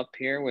scale up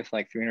here with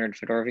like 300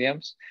 Fedora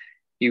VMs.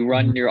 You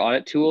run your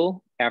audit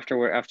tool after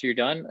you're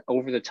done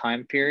over the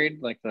time period,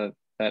 like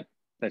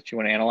that you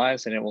want to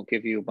analyze, and it will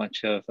give you a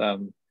bunch of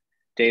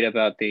data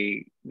about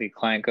the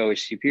client Go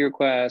HTTP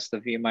requests, the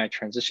VMI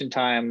transition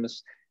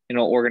times, and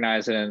it'll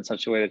organize it in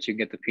such a way that you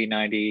get the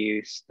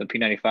P90s, the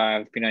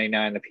P95, the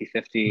P99, the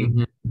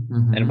P50,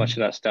 and a bunch of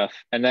that stuff.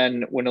 And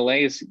then when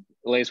Alay's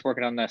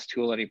working on this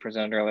tool that he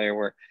presented earlier,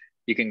 where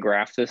you can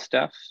graph this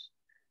stuff,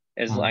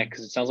 is like,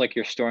 because it sounds like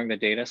you're storing the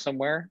data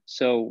somewhere.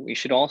 So you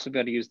should also be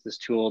able to use this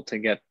tool to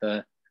get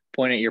the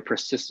point at your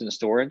persistent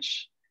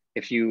storage.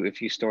 If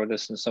you store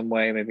this in some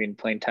way, maybe in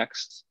plain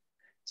text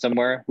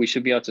somewhere, we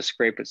should be able to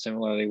scrape it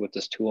similarly with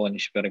this tool, and you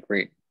should be able to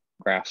create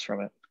graphs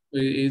from it.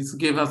 It's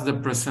give us the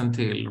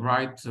percentile,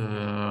 right?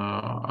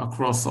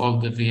 Across all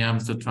the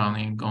VMs that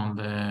running on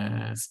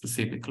the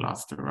specific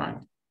cluster, right?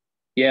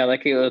 Yeah,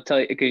 like it'll tell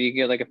you, you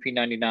get like a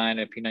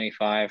P99, a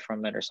P95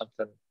 from it or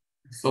something.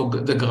 So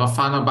the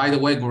Grafana, by the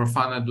way,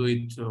 Grafana do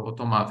it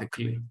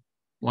automatically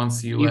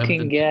once you have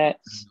can get,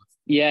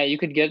 yeah, you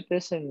could get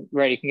this in,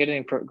 right, you can get it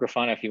in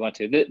Grafana if you want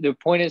to. The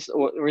point is,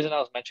 the reason I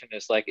was mentioning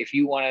is like, if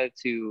you wanted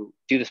to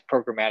do this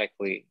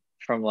programmatically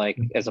from like,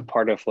 as a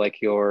part of like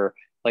your,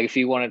 like if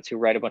you wanted to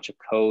write a bunch of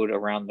code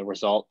around the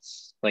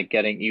results, like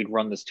you'd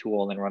run this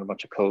tool and then run a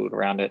bunch of code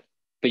around it.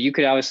 But you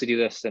could obviously do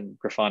this in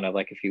Grafana,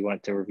 like if you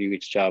wanted to review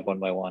each job one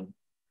by one.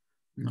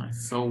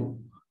 Nice. So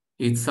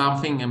it's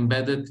something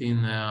embedded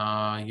in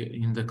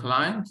the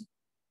client.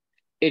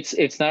 It's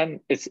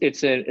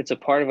a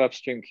part of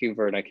upstream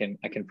KubeVirt. I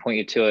can point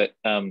you to it.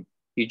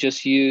 You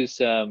just use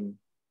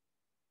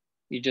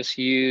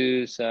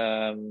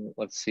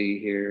let's see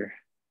here.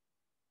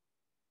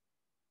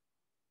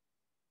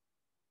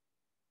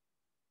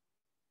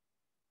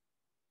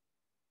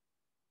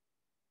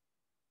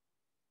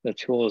 The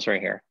tool is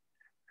right here.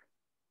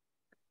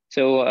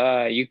 So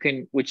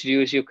what you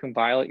do is you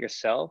compile it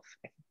yourself.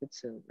 I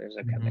think there's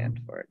a command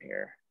for it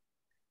here.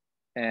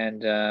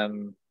 And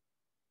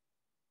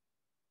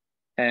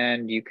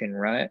you can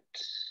run it.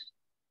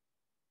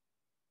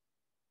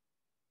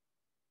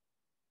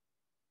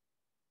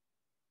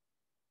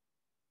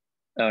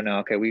 Oh no,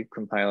 okay, we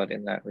compile it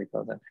in that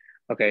repo then.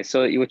 Okay,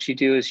 so what you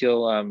do is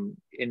you'll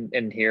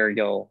in here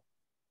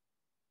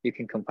you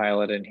can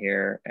compile it in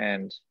here,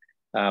 and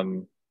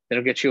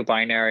it'll get you a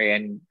binary,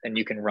 and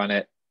you can run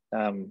it.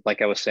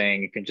 Like I was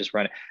saying, you can just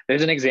run it.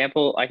 There's an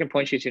example. I can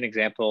point you to an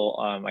example.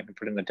 I can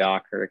put in the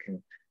doc, or I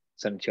can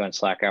send it to you on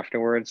Slack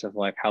afterwards, of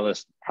like how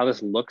this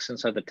looks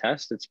inside the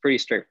test. It's pretty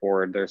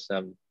straightforward. There's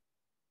I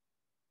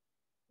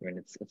mean,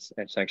 it's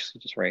actually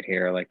just right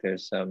here. Like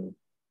there's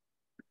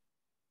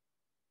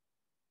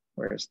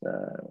where is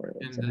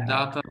and the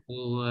data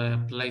will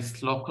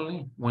place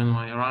locally when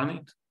I run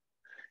it?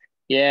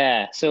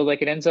 Yeah, so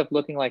like it ends up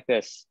looking like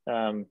this.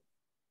 Show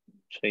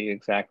you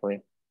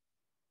exactly.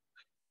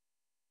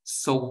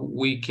 So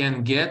we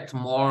can get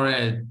more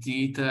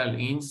detail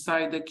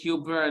inside the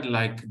KubeVirt,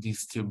 like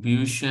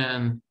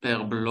distribution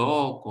per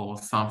block or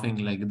something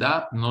like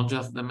that, not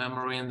just the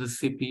memory and the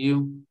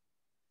CPU.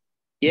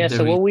 Yeah,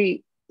 so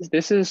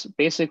this is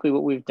basically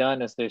what we've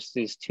done is there's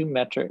a few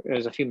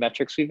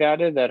metrics we've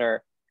added that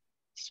are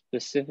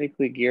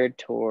specifically geared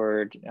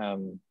toward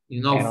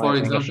for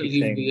example,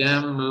 if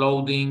VM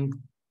loading,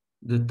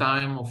 the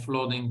time of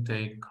loading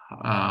take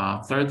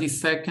 30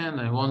 seconds,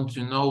 I want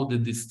to know the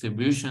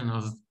distribution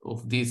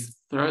of this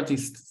 30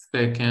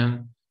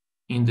 seconds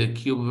in the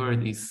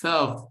KubeVirt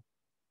itself,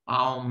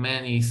 how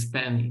many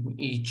spend in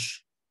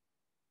each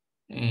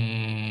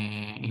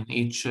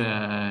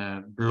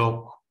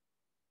block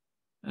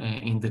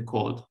in the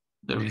code.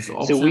 There is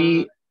option.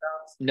 So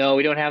no,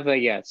 we don't have that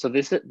yet. So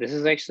this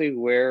is actually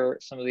where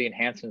some of the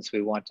enhancements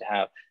we want to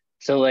have.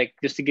 So like,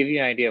 just to give you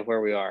an idea of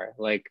where we are,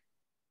 like,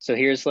 so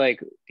here's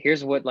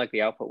what like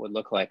the output would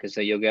look like, is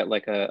that you'll get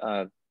like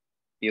a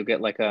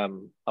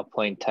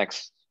plain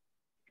text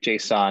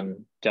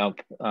JSON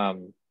dump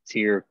to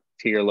your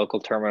local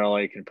terminal,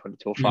 or you can put it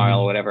to a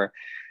file or whatever.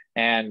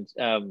 And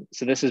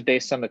so this is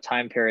based on the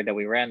time period that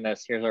we ran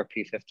this. Here's our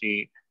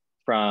P50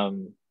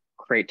 from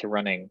crate to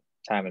running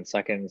time in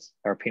seconds,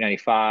 our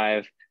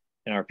P95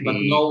 and our P. But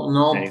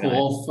no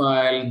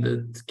profile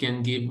that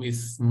can give me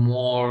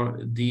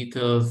more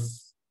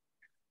details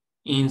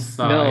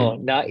inside. No,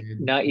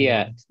 not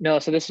yet. No,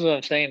 so this is what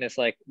I'm saying. It's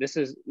like this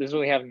is what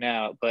we have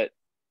now, but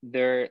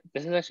this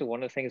is actually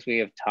one of the things we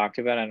have talked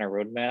about on our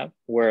roadmap,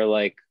 where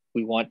like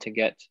we want to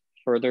get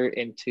further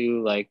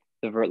into like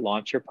the Virt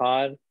launcher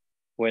pod,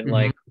 when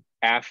like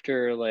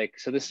after like,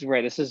 so this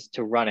is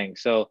to running.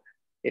 So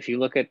if you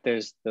look at,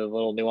 there's the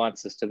little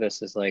nuances to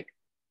this, is like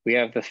we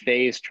have the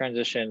phase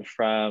transition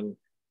from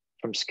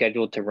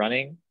scheduled to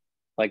running.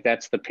 Like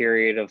that's the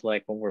period of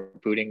like when we're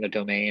booting the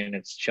domain and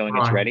it's showing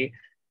it's ready.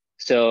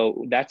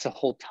 So that's a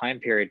whole time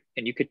period,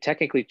 and you could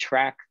technically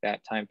track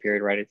that time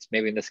period, right? It's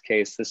maybe in this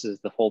case, this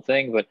is the whole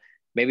thing, but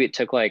maybe it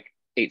took like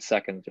 8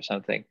 seconds or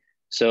something.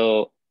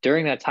 So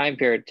during that time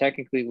period,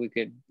 technically we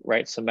could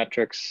write some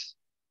metrics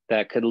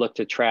that could look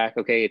to track,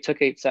 okay, it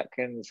took 8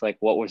 seconds. Like,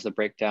 what was the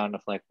breakdown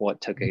of like what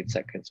took 8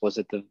 seconds? Was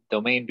it the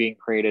domain being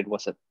created?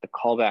 Was it the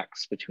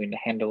callbacks between the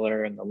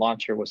handler and the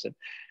launcher? Was it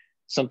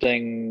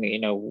something, you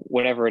know,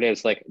 whatever it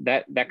is, like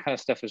that kind of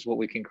stuff is what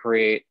we can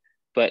create.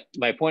 But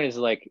my point is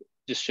like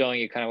just showing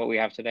you kind of what we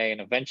have today,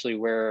 and eventually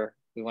where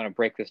we want to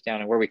break this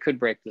down and where we could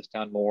break this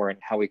down more and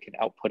how we can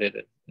output it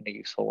in a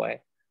useful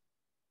way.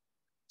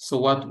 So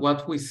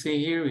what we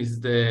see here is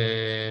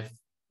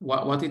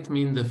what it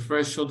means, the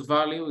threshold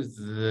value is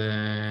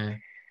the...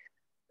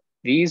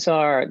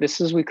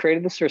 We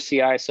created this for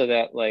CI so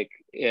that like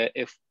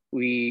if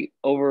we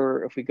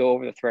go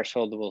over the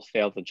threshold, we'll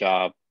fail the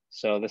job.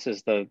 So this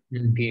is the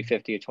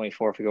P50 of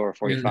 24. If we go over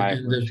 45,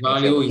 and the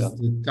value is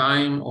the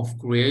time of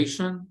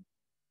creation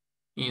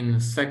in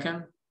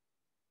second.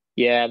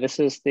 Yeah, this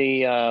is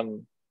the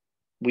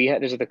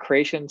there's the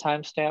creation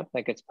timestamp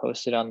that gets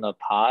posted on the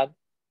pod,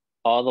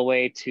 all the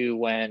way to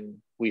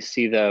when we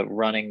see the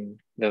running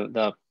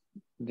the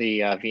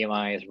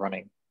VMI is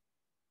running.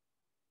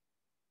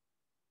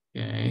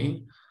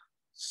 Okay,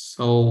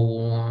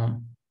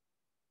 so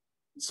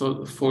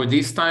for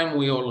this time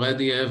we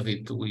already have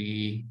it.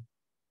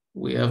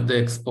 We have the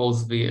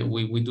exposed VM.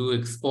 We do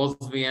exposed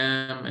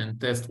VM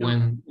and test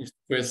when you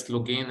first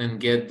log in and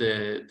get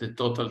the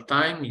total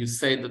time. You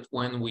say that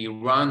when we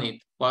run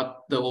it,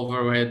 what the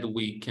overhead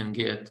we can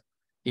get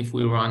if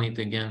we run it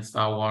against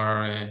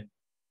our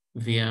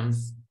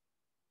VMs.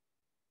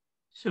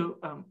 So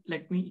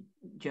let me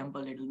jump a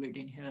little bit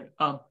in here.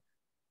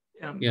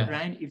 Yeah.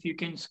 Ryan, if you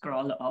can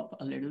scroll up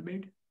a little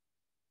bit.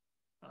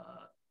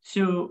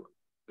 So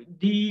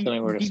the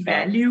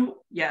value,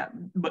 yeah,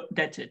 but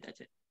that's it.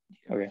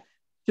 Okay.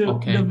 So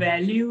the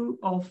value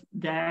of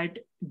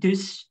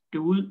this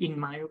tool, in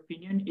my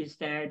opinion, is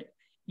that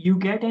you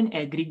get an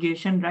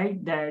aggregation,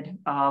 right? That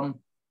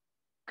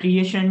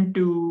creation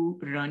to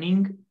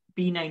running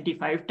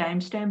P95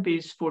 timestamp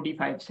is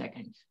 45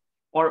 seconds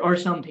or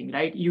something,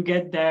 right? You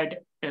get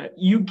that.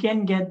 You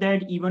can get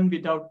that even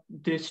without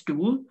this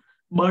tool,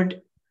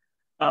 but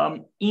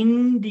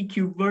in the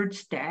KubeVirt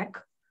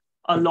stack,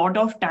 a lot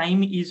of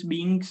time is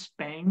being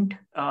spent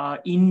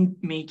in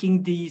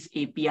making these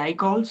API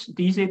calls.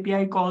 These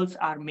API calls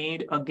are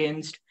made by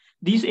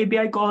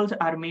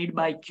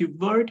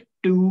KubeVirt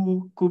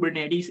to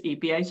Kubernetes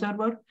API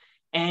server.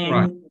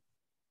 And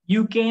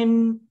you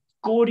can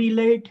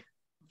correlate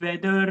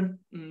whether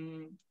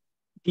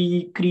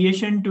the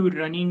creation to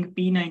running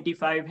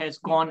P95 has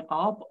gone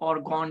up or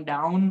gone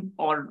down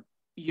or,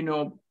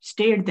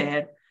 stayed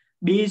there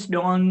based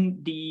on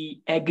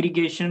the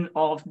aggregation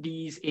of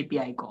these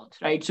API calls,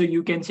 right? So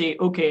you can say,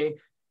 okay,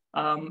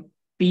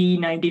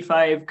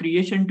 P95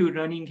 creation to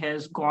running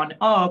has gone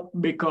up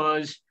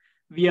because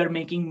we are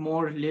making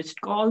more list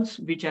calls,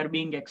 which are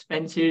being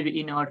expensive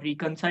in our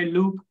reconcile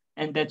loop,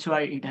 and that's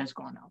why it has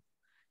gone up.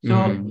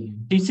 So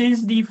this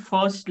is the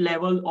first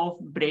level of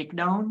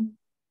breakdown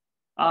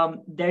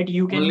that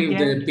you can only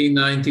get. The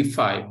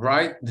P95,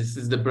 right? This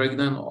is the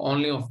breakdown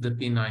only of the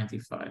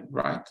P95,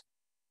 right?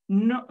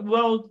 No,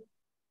 well,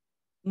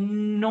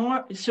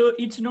 no. So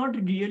it's not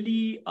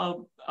really a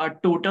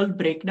total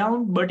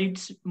breakdown, but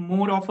it's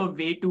more of a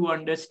way to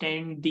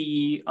understand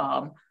the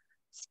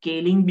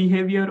scaling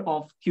behavior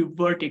of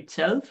KubeVirt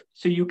itself.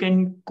 So you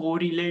can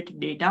correlate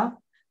data.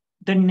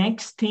 The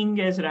next thing,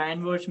 as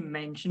Ryan was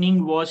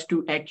mentioning, was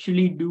to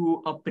actually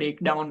do a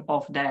breakdown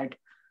of that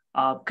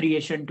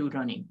creation to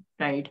running,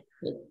 right?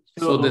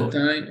 So the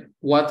time,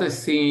 what I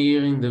see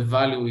here in the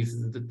value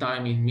is the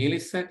time in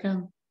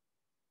millisecond?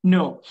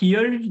 No,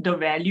 here the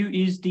value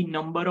is the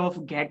number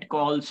of GET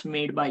calls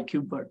made by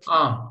KubeVirt.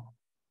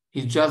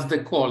 It's just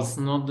the calls,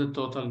 not the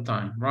total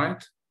time,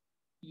 right?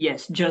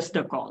 Yes, just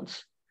the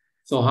calls.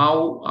 So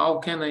how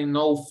can I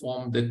know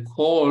from the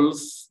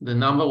calls, the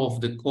number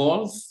of the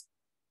calls,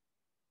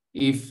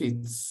 if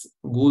it's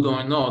good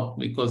or not?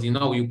 Because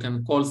you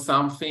can call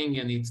something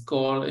and it's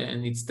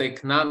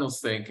take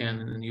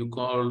nanosecond, and you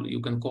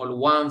can call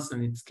once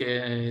and it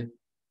can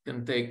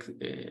take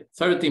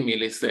 30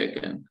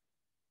 milliseconds.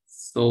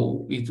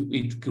 So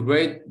it's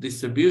great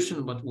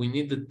distribution, but we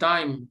need the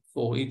time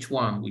for each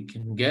one. We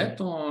can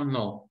get or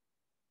no?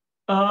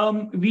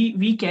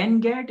 We can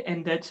get,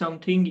 and that's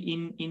something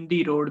in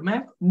the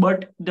roadmap.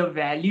 But the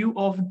value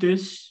of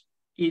this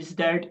is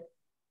that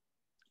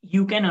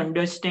you can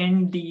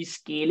understand the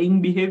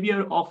scaling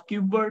behavior of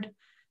KubeVirt.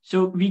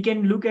 So we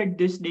can look at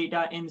this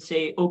data and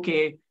say,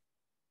 okay,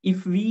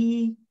 if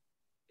we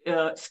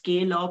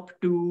scale up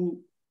to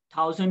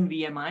 1,000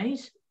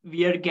 VMIs,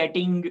 we are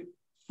getting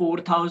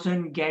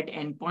 4,000 GET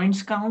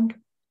endpoints count.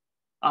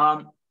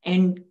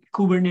 And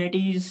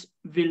Kubernetes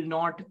will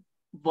not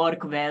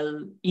work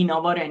well in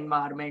our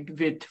environment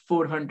with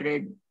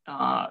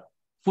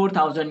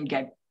 4,000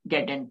 GET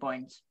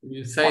endpoints.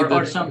 You say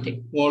or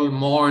something. Call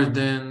more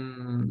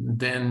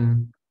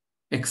than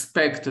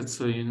expected,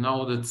 so you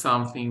know that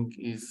something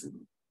is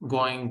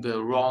going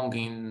wrong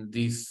in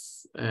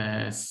this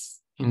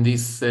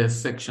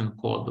section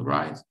code,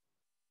 right?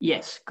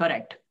 Yes,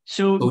 correct.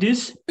 So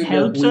this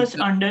helps us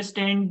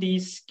understand the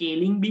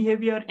scaling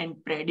behavior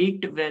and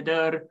predict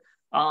whether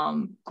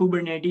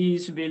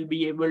Kubernetes will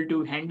be able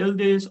to handle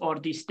this, or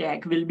the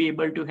stack will be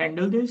able to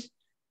handle this.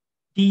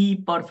 The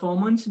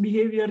performance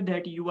behavior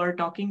that you are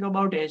talking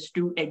about as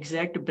to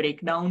exact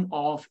breakdown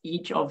of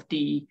each of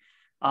the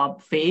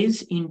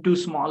phase into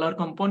smaller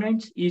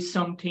components is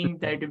something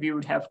that we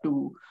would have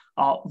to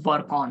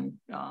work on.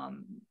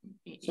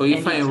 So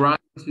if I run,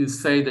 you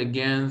said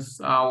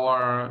against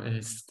our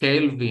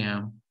scale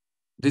VM,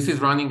 this is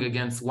running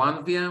against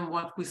one VM,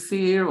 what we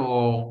see here,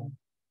 or?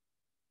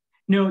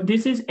 No,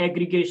 this is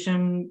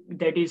aggregation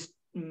that is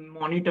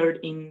monitored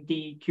in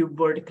the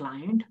KubeVirt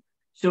client.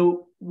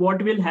 So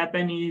what will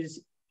happen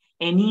is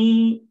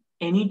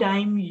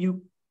anytime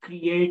you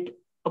create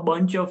a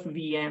bunch of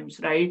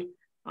VMs, right?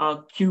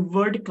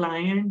 KubeVirt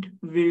client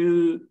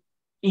will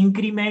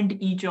increment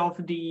each of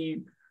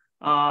the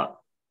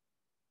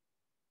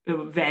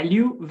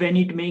value when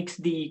it makes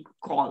the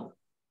call.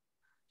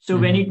 So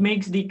when it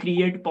makes the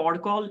create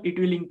pod call, it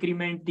will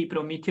increment the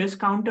Prometheus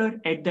counter.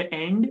 At the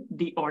end,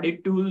 the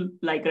audit tool,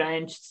 like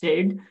Ryan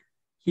said,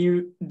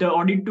 the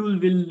audit tool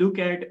will look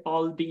at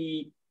all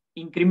the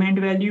increment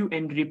value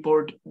and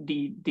report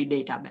the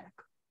data back.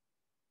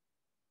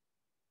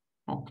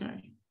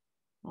 Okay.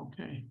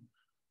 Okay.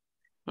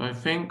 So I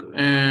think,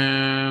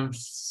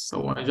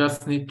 so I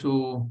just need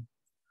to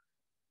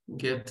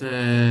get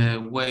a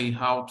way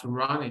how to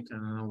run it,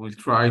 and we'll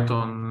try it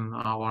on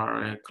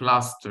our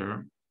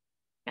cluster.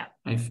 Yeah,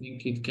 I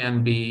think it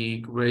can be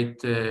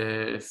great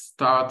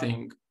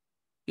starting.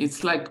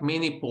 It's like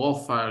mini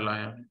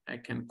profile. I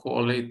can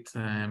call it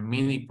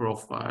mini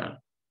profile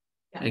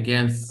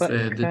against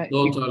the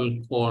total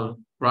call,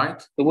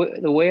 right?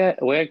 The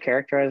way I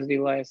characterize it,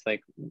 Eli, is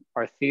like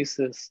our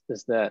thesis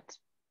is that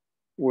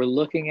we're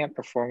looking at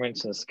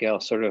performance and scale,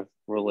 sort of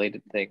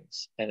related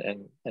things,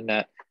 and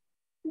that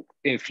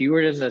if you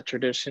were in the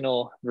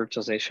traditional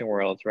virtualization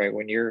world, right,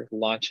 when you're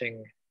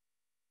launching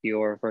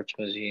your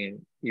virtual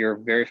machine, you're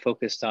very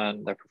focused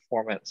on the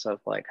performance of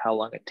like how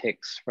long it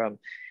takes from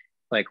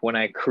like when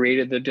I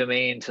created the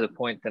domain to the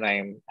point that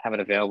I have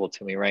it available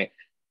to me, right?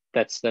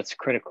 That's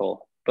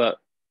critical. But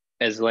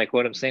as like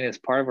what I'm saying is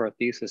part of our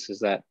thesis is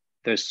that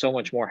there's so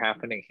much more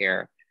happening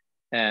here.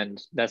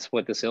 And that's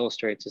what this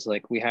illustrates is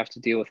like we have to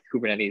deal with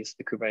Kubernetes,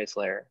 the Kubernetes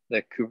layer,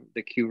 the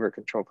KubeVirt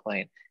control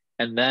plane.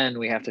 And then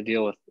we have to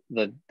deal with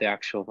the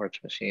actual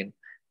virtual machine.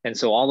 And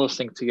so all those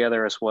things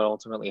together is what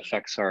ultimately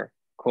affects our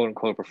quote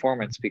unquote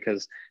performance,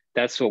 because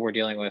that's what we're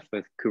dealing with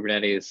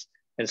Kubernetes.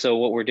 And so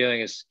what we're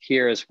doing is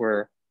here is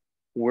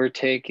we're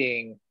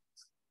taking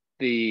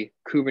the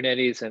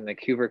Kubernetes and the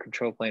KubeVirt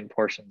control plane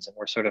portions, and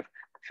we're sort of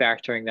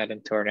factoring that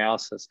into our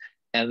analysis.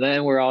 And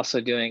then we're also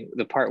doing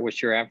the part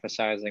which you're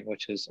emphasizing,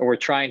 which is, or we're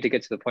trying to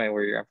get to the point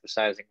where you're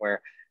emphasizing,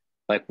 where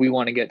like we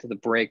want to get to the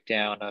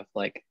breakdown of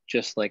like,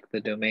 just like the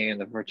domain and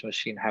the virtual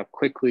machine, how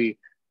quickly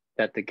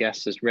that the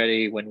guest is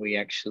ready when we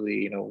actually,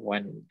 you know,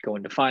 when go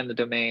and define the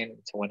domain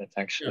to when it's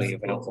actually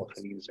available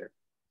for the user.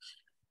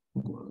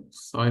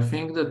 So I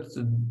think that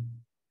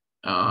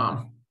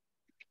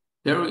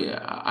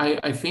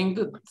I think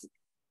that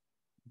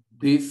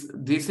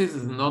this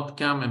is not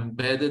come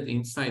embedded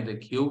inside the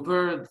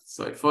KubeVirt.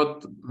 So I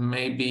thought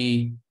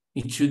maybe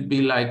it should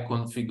be like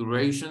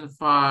configuration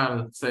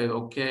file, say,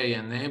 okay,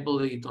 enable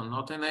it or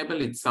not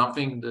enable it,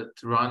 something that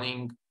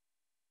running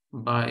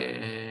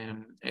by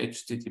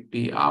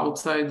HTTP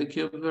outside the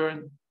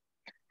KubeVirt.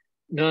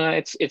 No,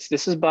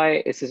 this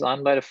is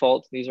on by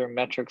default. These are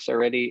metrics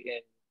already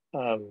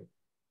in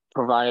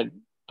provided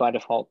by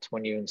default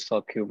when you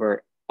install KubeVirt.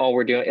 All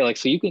we're doing, like,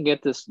 so you can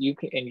get this, you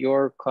can in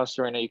your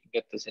cluster right now, you can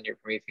get this in your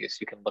Prometheus.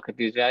 You can look at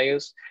these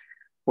values.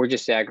 We're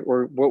just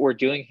what we're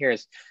doing here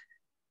is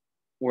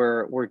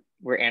we're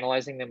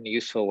analyzing them in a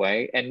useful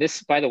way. And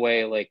this, by the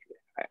way, like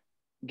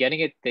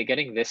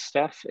getting this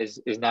stuff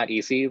is not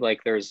easy.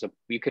 Like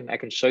I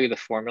can show you the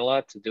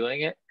formula to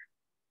doing it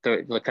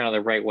the kind of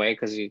the right way,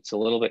 because it's a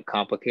little bit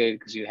complicated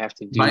because you have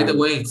to do. By the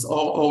way, it's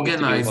all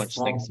organized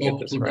from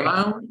top to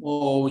down,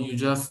 or you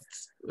just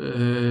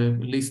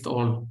list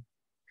all.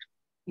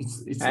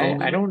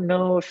 I don't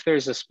know if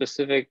there's a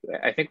specific.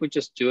 I think we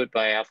just do it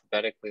by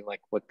alphabetically,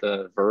 like what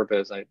the verb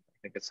is. I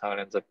think it's how it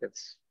ends up.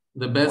 It's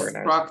the best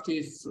organized.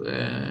 practice.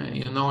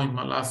 You know, in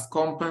my last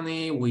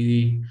company,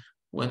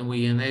 when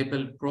we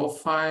enable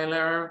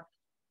profiler,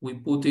 we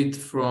put it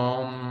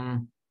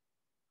from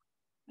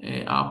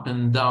up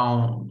and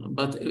down.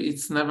 But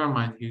it's never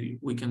mind.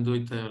 We can do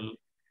it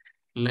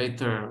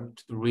later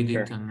to read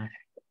sure. it and.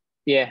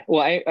 Yeah,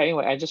 well,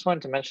 anyway, I just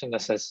wanted to mention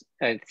this as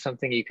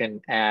something you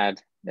can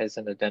add as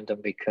an addendum,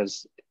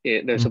 because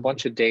there's a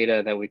bunch of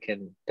data that we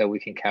can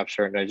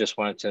capture, and I just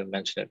wanted to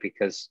mention it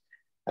because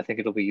I think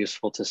it'll be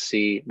useful to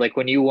see, like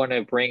when you want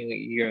to bring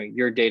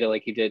your data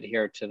like you did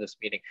here to this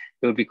meeting,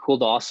 it would be cool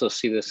to also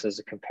see this as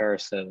a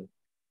comparison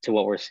to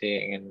what we're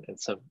seeing in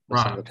some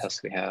of the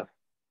tests we have.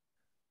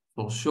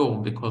 For sure,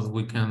 because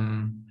we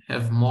can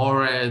have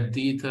more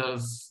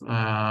details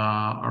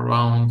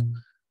around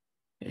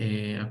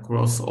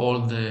across all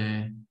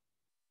the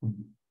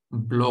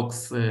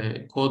blocks,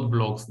 code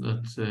blocks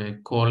that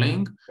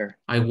calling. Sure.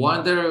 I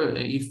wonder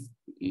if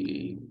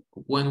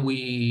when we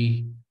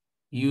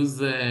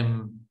use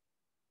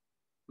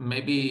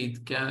maybe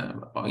it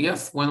can,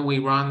 yes, when we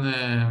run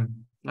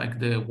like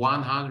the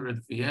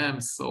 100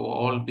 VMs, so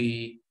all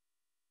be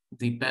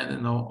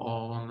dependent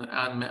on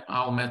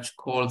how much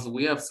calls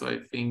we have. So I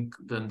think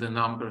that the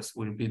numbers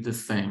will be the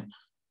same.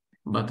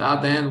 But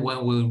at the end,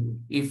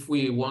 if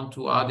we want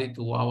to add it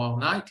to our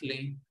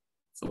nightly,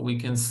 so we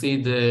can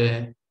see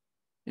the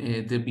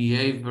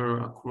behavior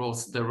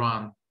across the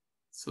run.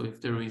 So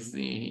if there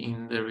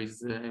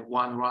is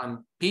one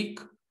run peak,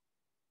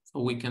 so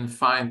we can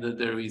find that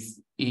there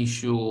is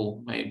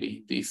issue,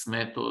 maybe this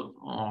method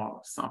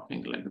or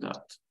something like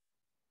that.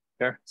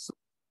 Sure.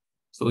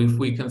 So if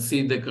we can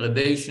see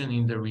degradation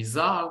in the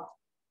result,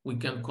 we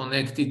can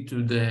connect it to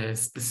the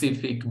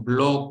specific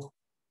block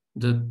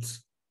that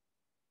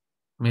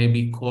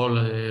maybe call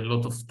a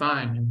lot of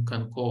time and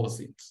can cause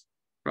it,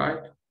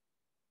 right?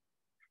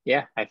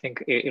 Yeah, I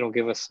think it'll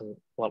give us a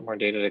lot more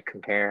data to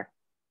compare.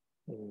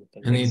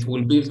 And it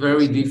will be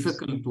very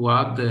difficult to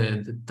add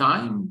the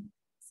time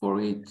for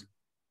it.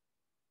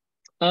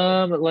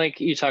 Like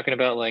you're talking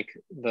about like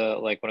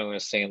what I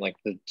was saying, like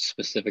the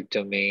specific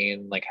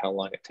domain, like how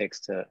long it takes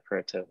for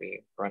it to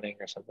be running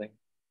or something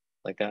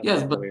like that.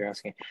 Yes, but you're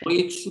asking. For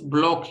each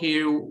block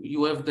here,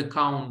 you have the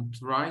count,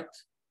 right?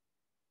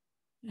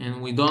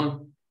 And we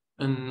don't,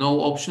 and no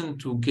option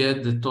to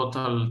get the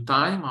total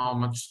time, how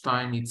much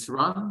time it's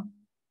run.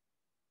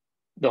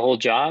 The whole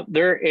job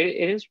there,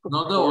 it is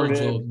Not the whole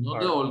recorded, job,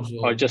 not the whole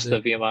job. or just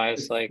the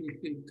VMIs, like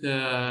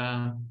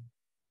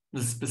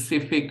the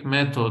specific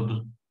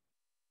method.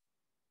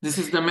 This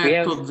is the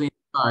method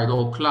inside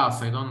or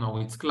class. I don't know.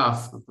 It's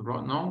class,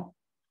 no?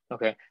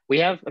 Okay. We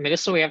have, I mean,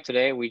 this is what we have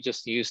today. We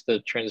just use the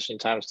transition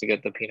times to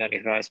get the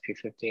P95s,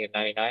 P50, and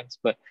 99s.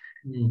 But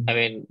I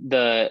mean,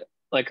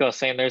 like I was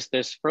saying,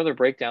 there's further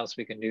breakdowns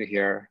we can do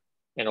here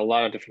in a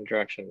lot of different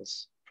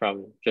directions,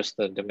 from just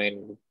the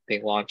domain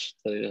being launched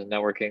to the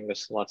networking.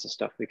 There's lots of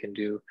stuff we can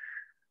do.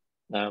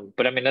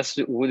 But I mean,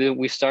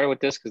 we started with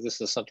this because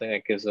this is something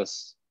that gives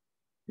us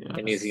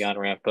an easy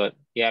on-ramp. But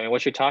yeah, I mean,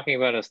 what you're talking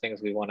about is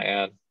things we want to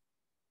add.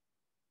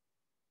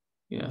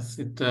 Yes,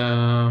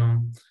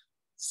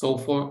 so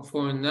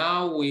for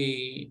now,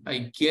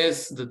 I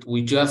guess that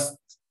we just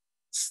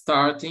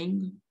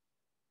starting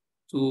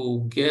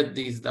to get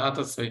this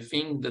data. So I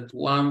think that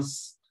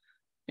once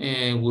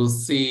we'll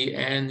see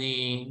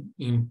any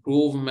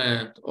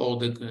improvement or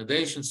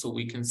degradation, so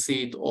we can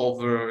see it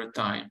over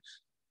time.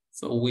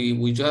 So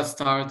we just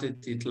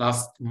started it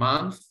last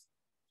month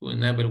to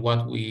enable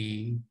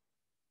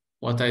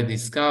what I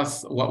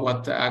discussed,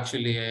 what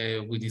actually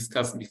we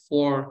discussed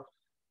before.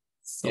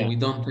 So we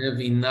don't have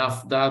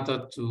enough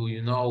data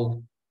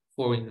to,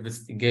 for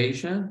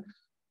investigation,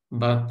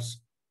 but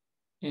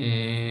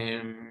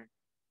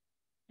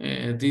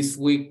this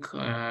week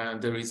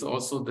there is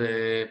also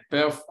the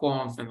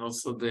PerfConf and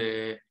also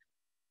the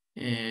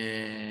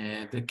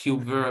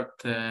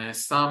KubeVirt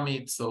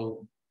summit.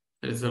 So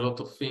there's a lot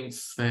of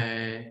things.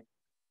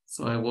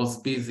 So I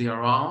was busy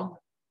around.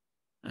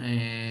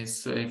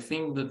 So I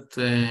think that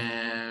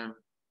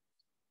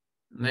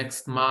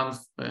next month,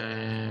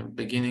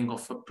 beginning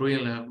of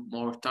April, I have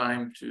more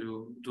time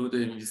to do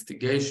the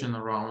investigation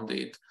around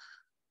it,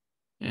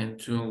 and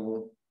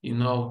to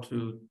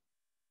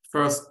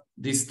first,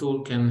 this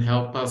tool can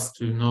help us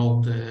to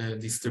know the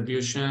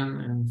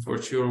distribution, and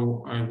for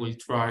sure I will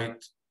try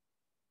it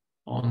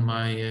on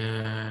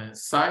my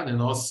side, and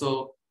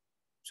also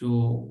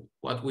to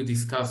what we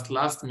discussed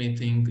last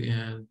meeting,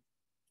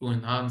 to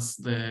enhance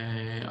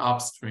the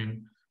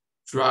upstream.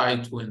 Try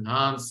to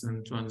enhance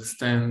and to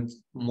understand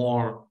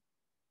more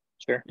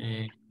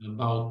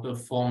about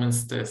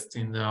performance tests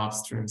in the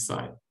upstream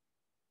side.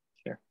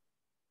 Sure.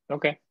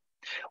 Okay.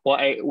 Well,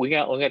 we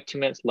got 2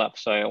 minutes left,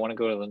 so I want to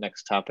go to the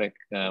next topic.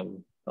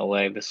 I'll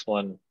lay this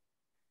one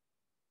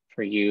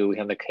for you. We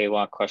have the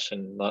KWA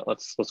question.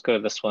 Let's go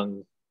to this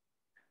one.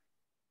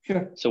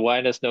 Sure. So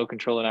why does no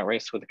controller not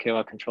race with the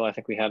KWA control? I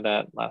think we had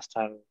that last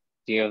time.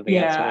 Do you have the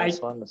answer to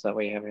this one? Is that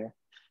what you have here?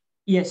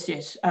 Yes.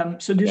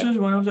 So this was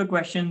one of the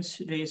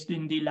questions raised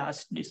in the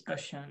last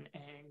discussion,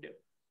 and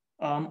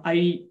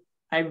I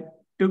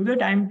took the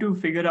time to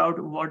figure out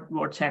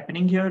what's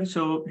happening here.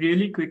 So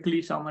really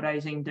quickly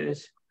summarizing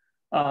this,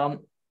 the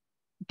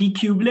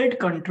kubelet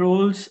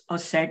controls a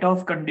set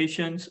of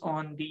conditions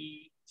on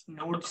the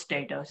node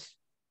status.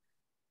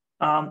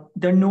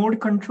 The node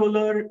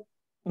controller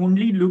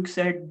only looks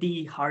at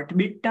the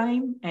heartbeat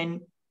time,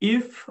 and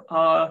if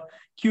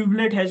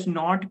kubelet has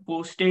not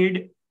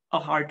posted a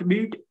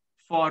heartbeat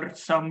for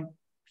some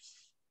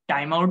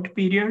timeout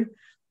period,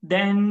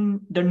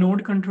 then the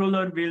node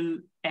controller will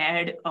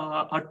add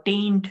a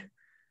taint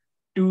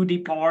to the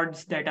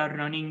pods that are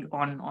running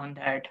on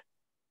that,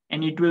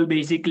 and it will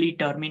basically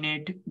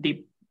terminate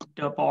the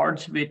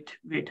pods with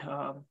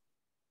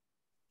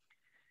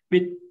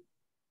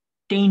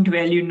taint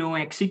value no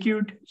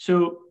execute.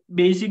 So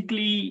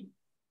basically,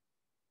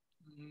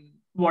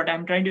 what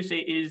I'm trying to say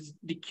is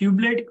the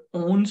kubelet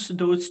owns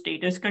those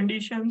status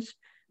conditions.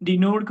 The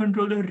node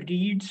controller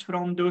reads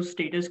from those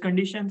status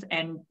conditions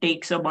and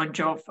takes a bunch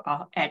of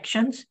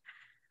actions.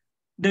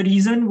 The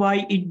reason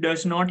why it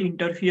does not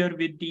interfere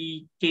with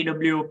the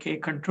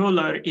KWOK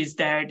controller is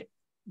that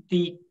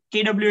the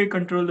KWA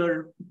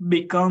controller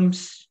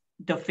becomes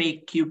the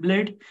fake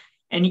kubelet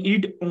and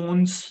it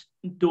owns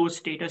those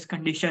status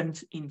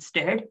conditions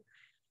instead.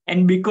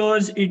 And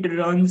because it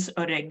runs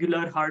a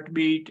regular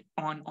heartbeat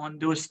on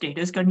those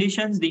status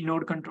conditions, the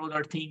node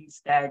controller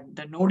thinks that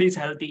the node is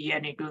healthy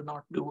and it will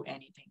not do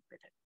anything with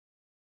it.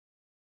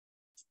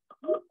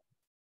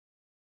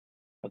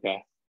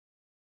 Okay.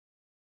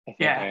 I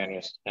think I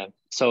understand.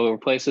 So it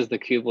replaces the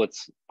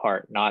kubelets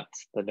part, not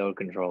the node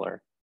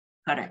controller.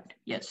 Correct.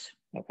 Yes.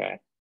 Okay.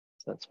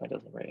 So that's why it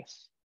doesn't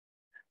race.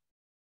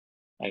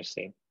 I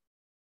see.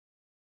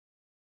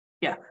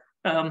 Yeah.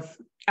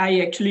 I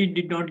actually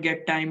did not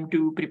get time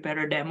to prepare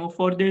a demo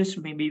for this.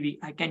 Maybe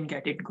I can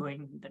get it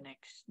going the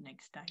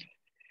next time.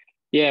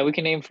 Yeah, we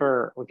can aim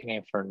for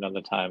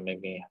another time,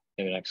 maybe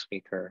next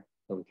week or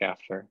the week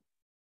after.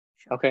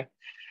 Sure. Okay.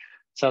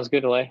 Sounds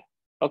good, Ale.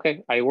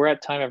 Okay, we're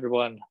at time,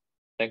 everyone.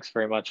 Thanks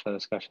very much for the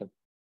discussion.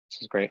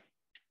 This is great.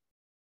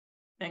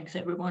 Thanks,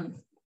 everyone.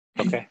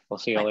 Okay, we'll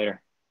see you all later.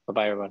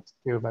 Bye-bye, everyone.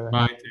 Bye-bye.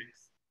 Bye. Thanks.